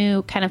 It's a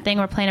new kind of thing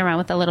we're playing around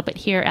with a little bit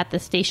here at the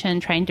station,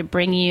 trying to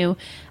bring you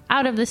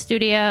out of the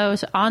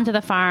studios, onto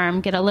the farm,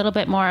 get a little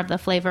bit more of the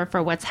flavor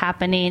for what's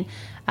happening,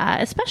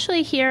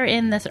 especially here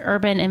in this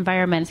urban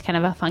environment. It's kind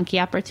of a funky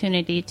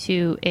opportunity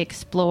to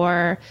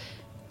explore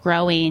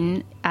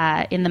growing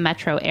in the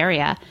metro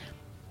area.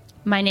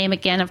 My name,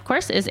 again, of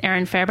course, is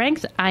Erin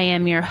Fairbanks. I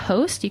am your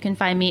host. You can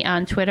find me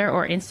on Twitter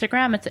or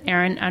Instagram. It's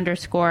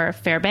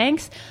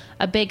Erin_Fairbanks.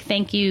 A big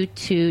thank you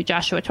to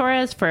Joshua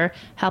Torres for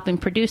helping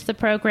produce the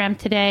program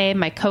today.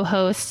 My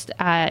co-hosts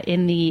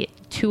in the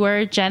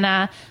tour,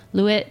 Jenna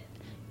Lewitt,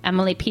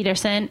 Emily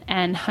Peterson,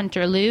 and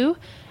Hunter Liu.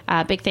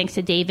 Big thanks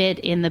to David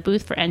in the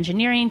booth for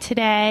engineering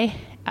today.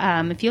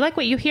 If you like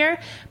what you hear,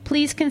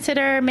 please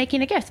consider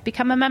making a gift.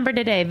 Become a member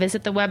today.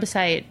 Visit the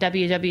website,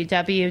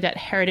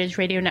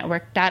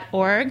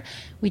 www.heritageradionetwork.org.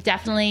 We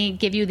definitely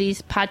give you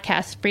these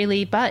podcasts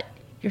freely, but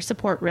your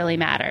support really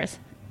matters.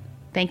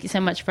 Thank you so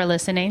much for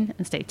listening,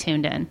 and stay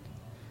tuned in.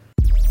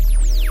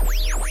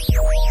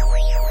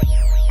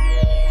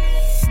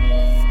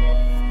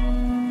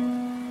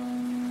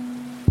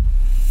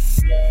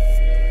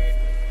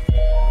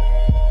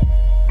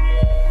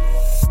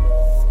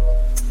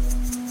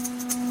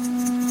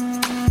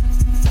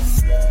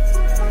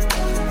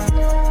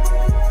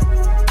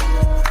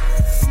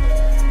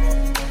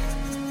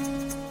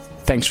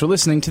 Thanks for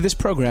listening to this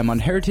program on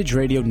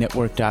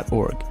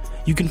heritageradionetwork.org.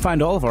 You can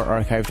find all of our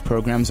archived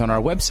programs on our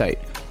website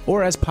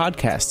or as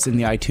podcasts in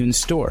the iTunes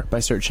Store by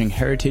searching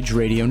Heritage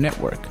Radio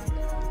Network.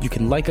 You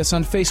can like us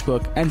on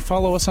Facebook and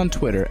follow us on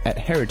Twitter at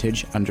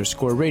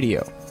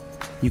 @heritage_radio.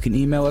 You can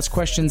email us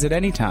questions at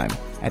any time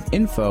at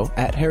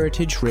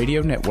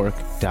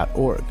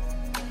info@heritageradionetwork.org.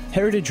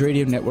 Heritage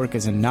Radio Network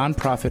is a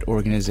non-profit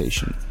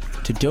organization.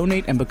 To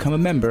donate and become a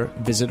member,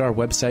 visit our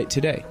website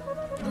today.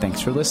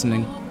 Thanks for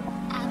listening.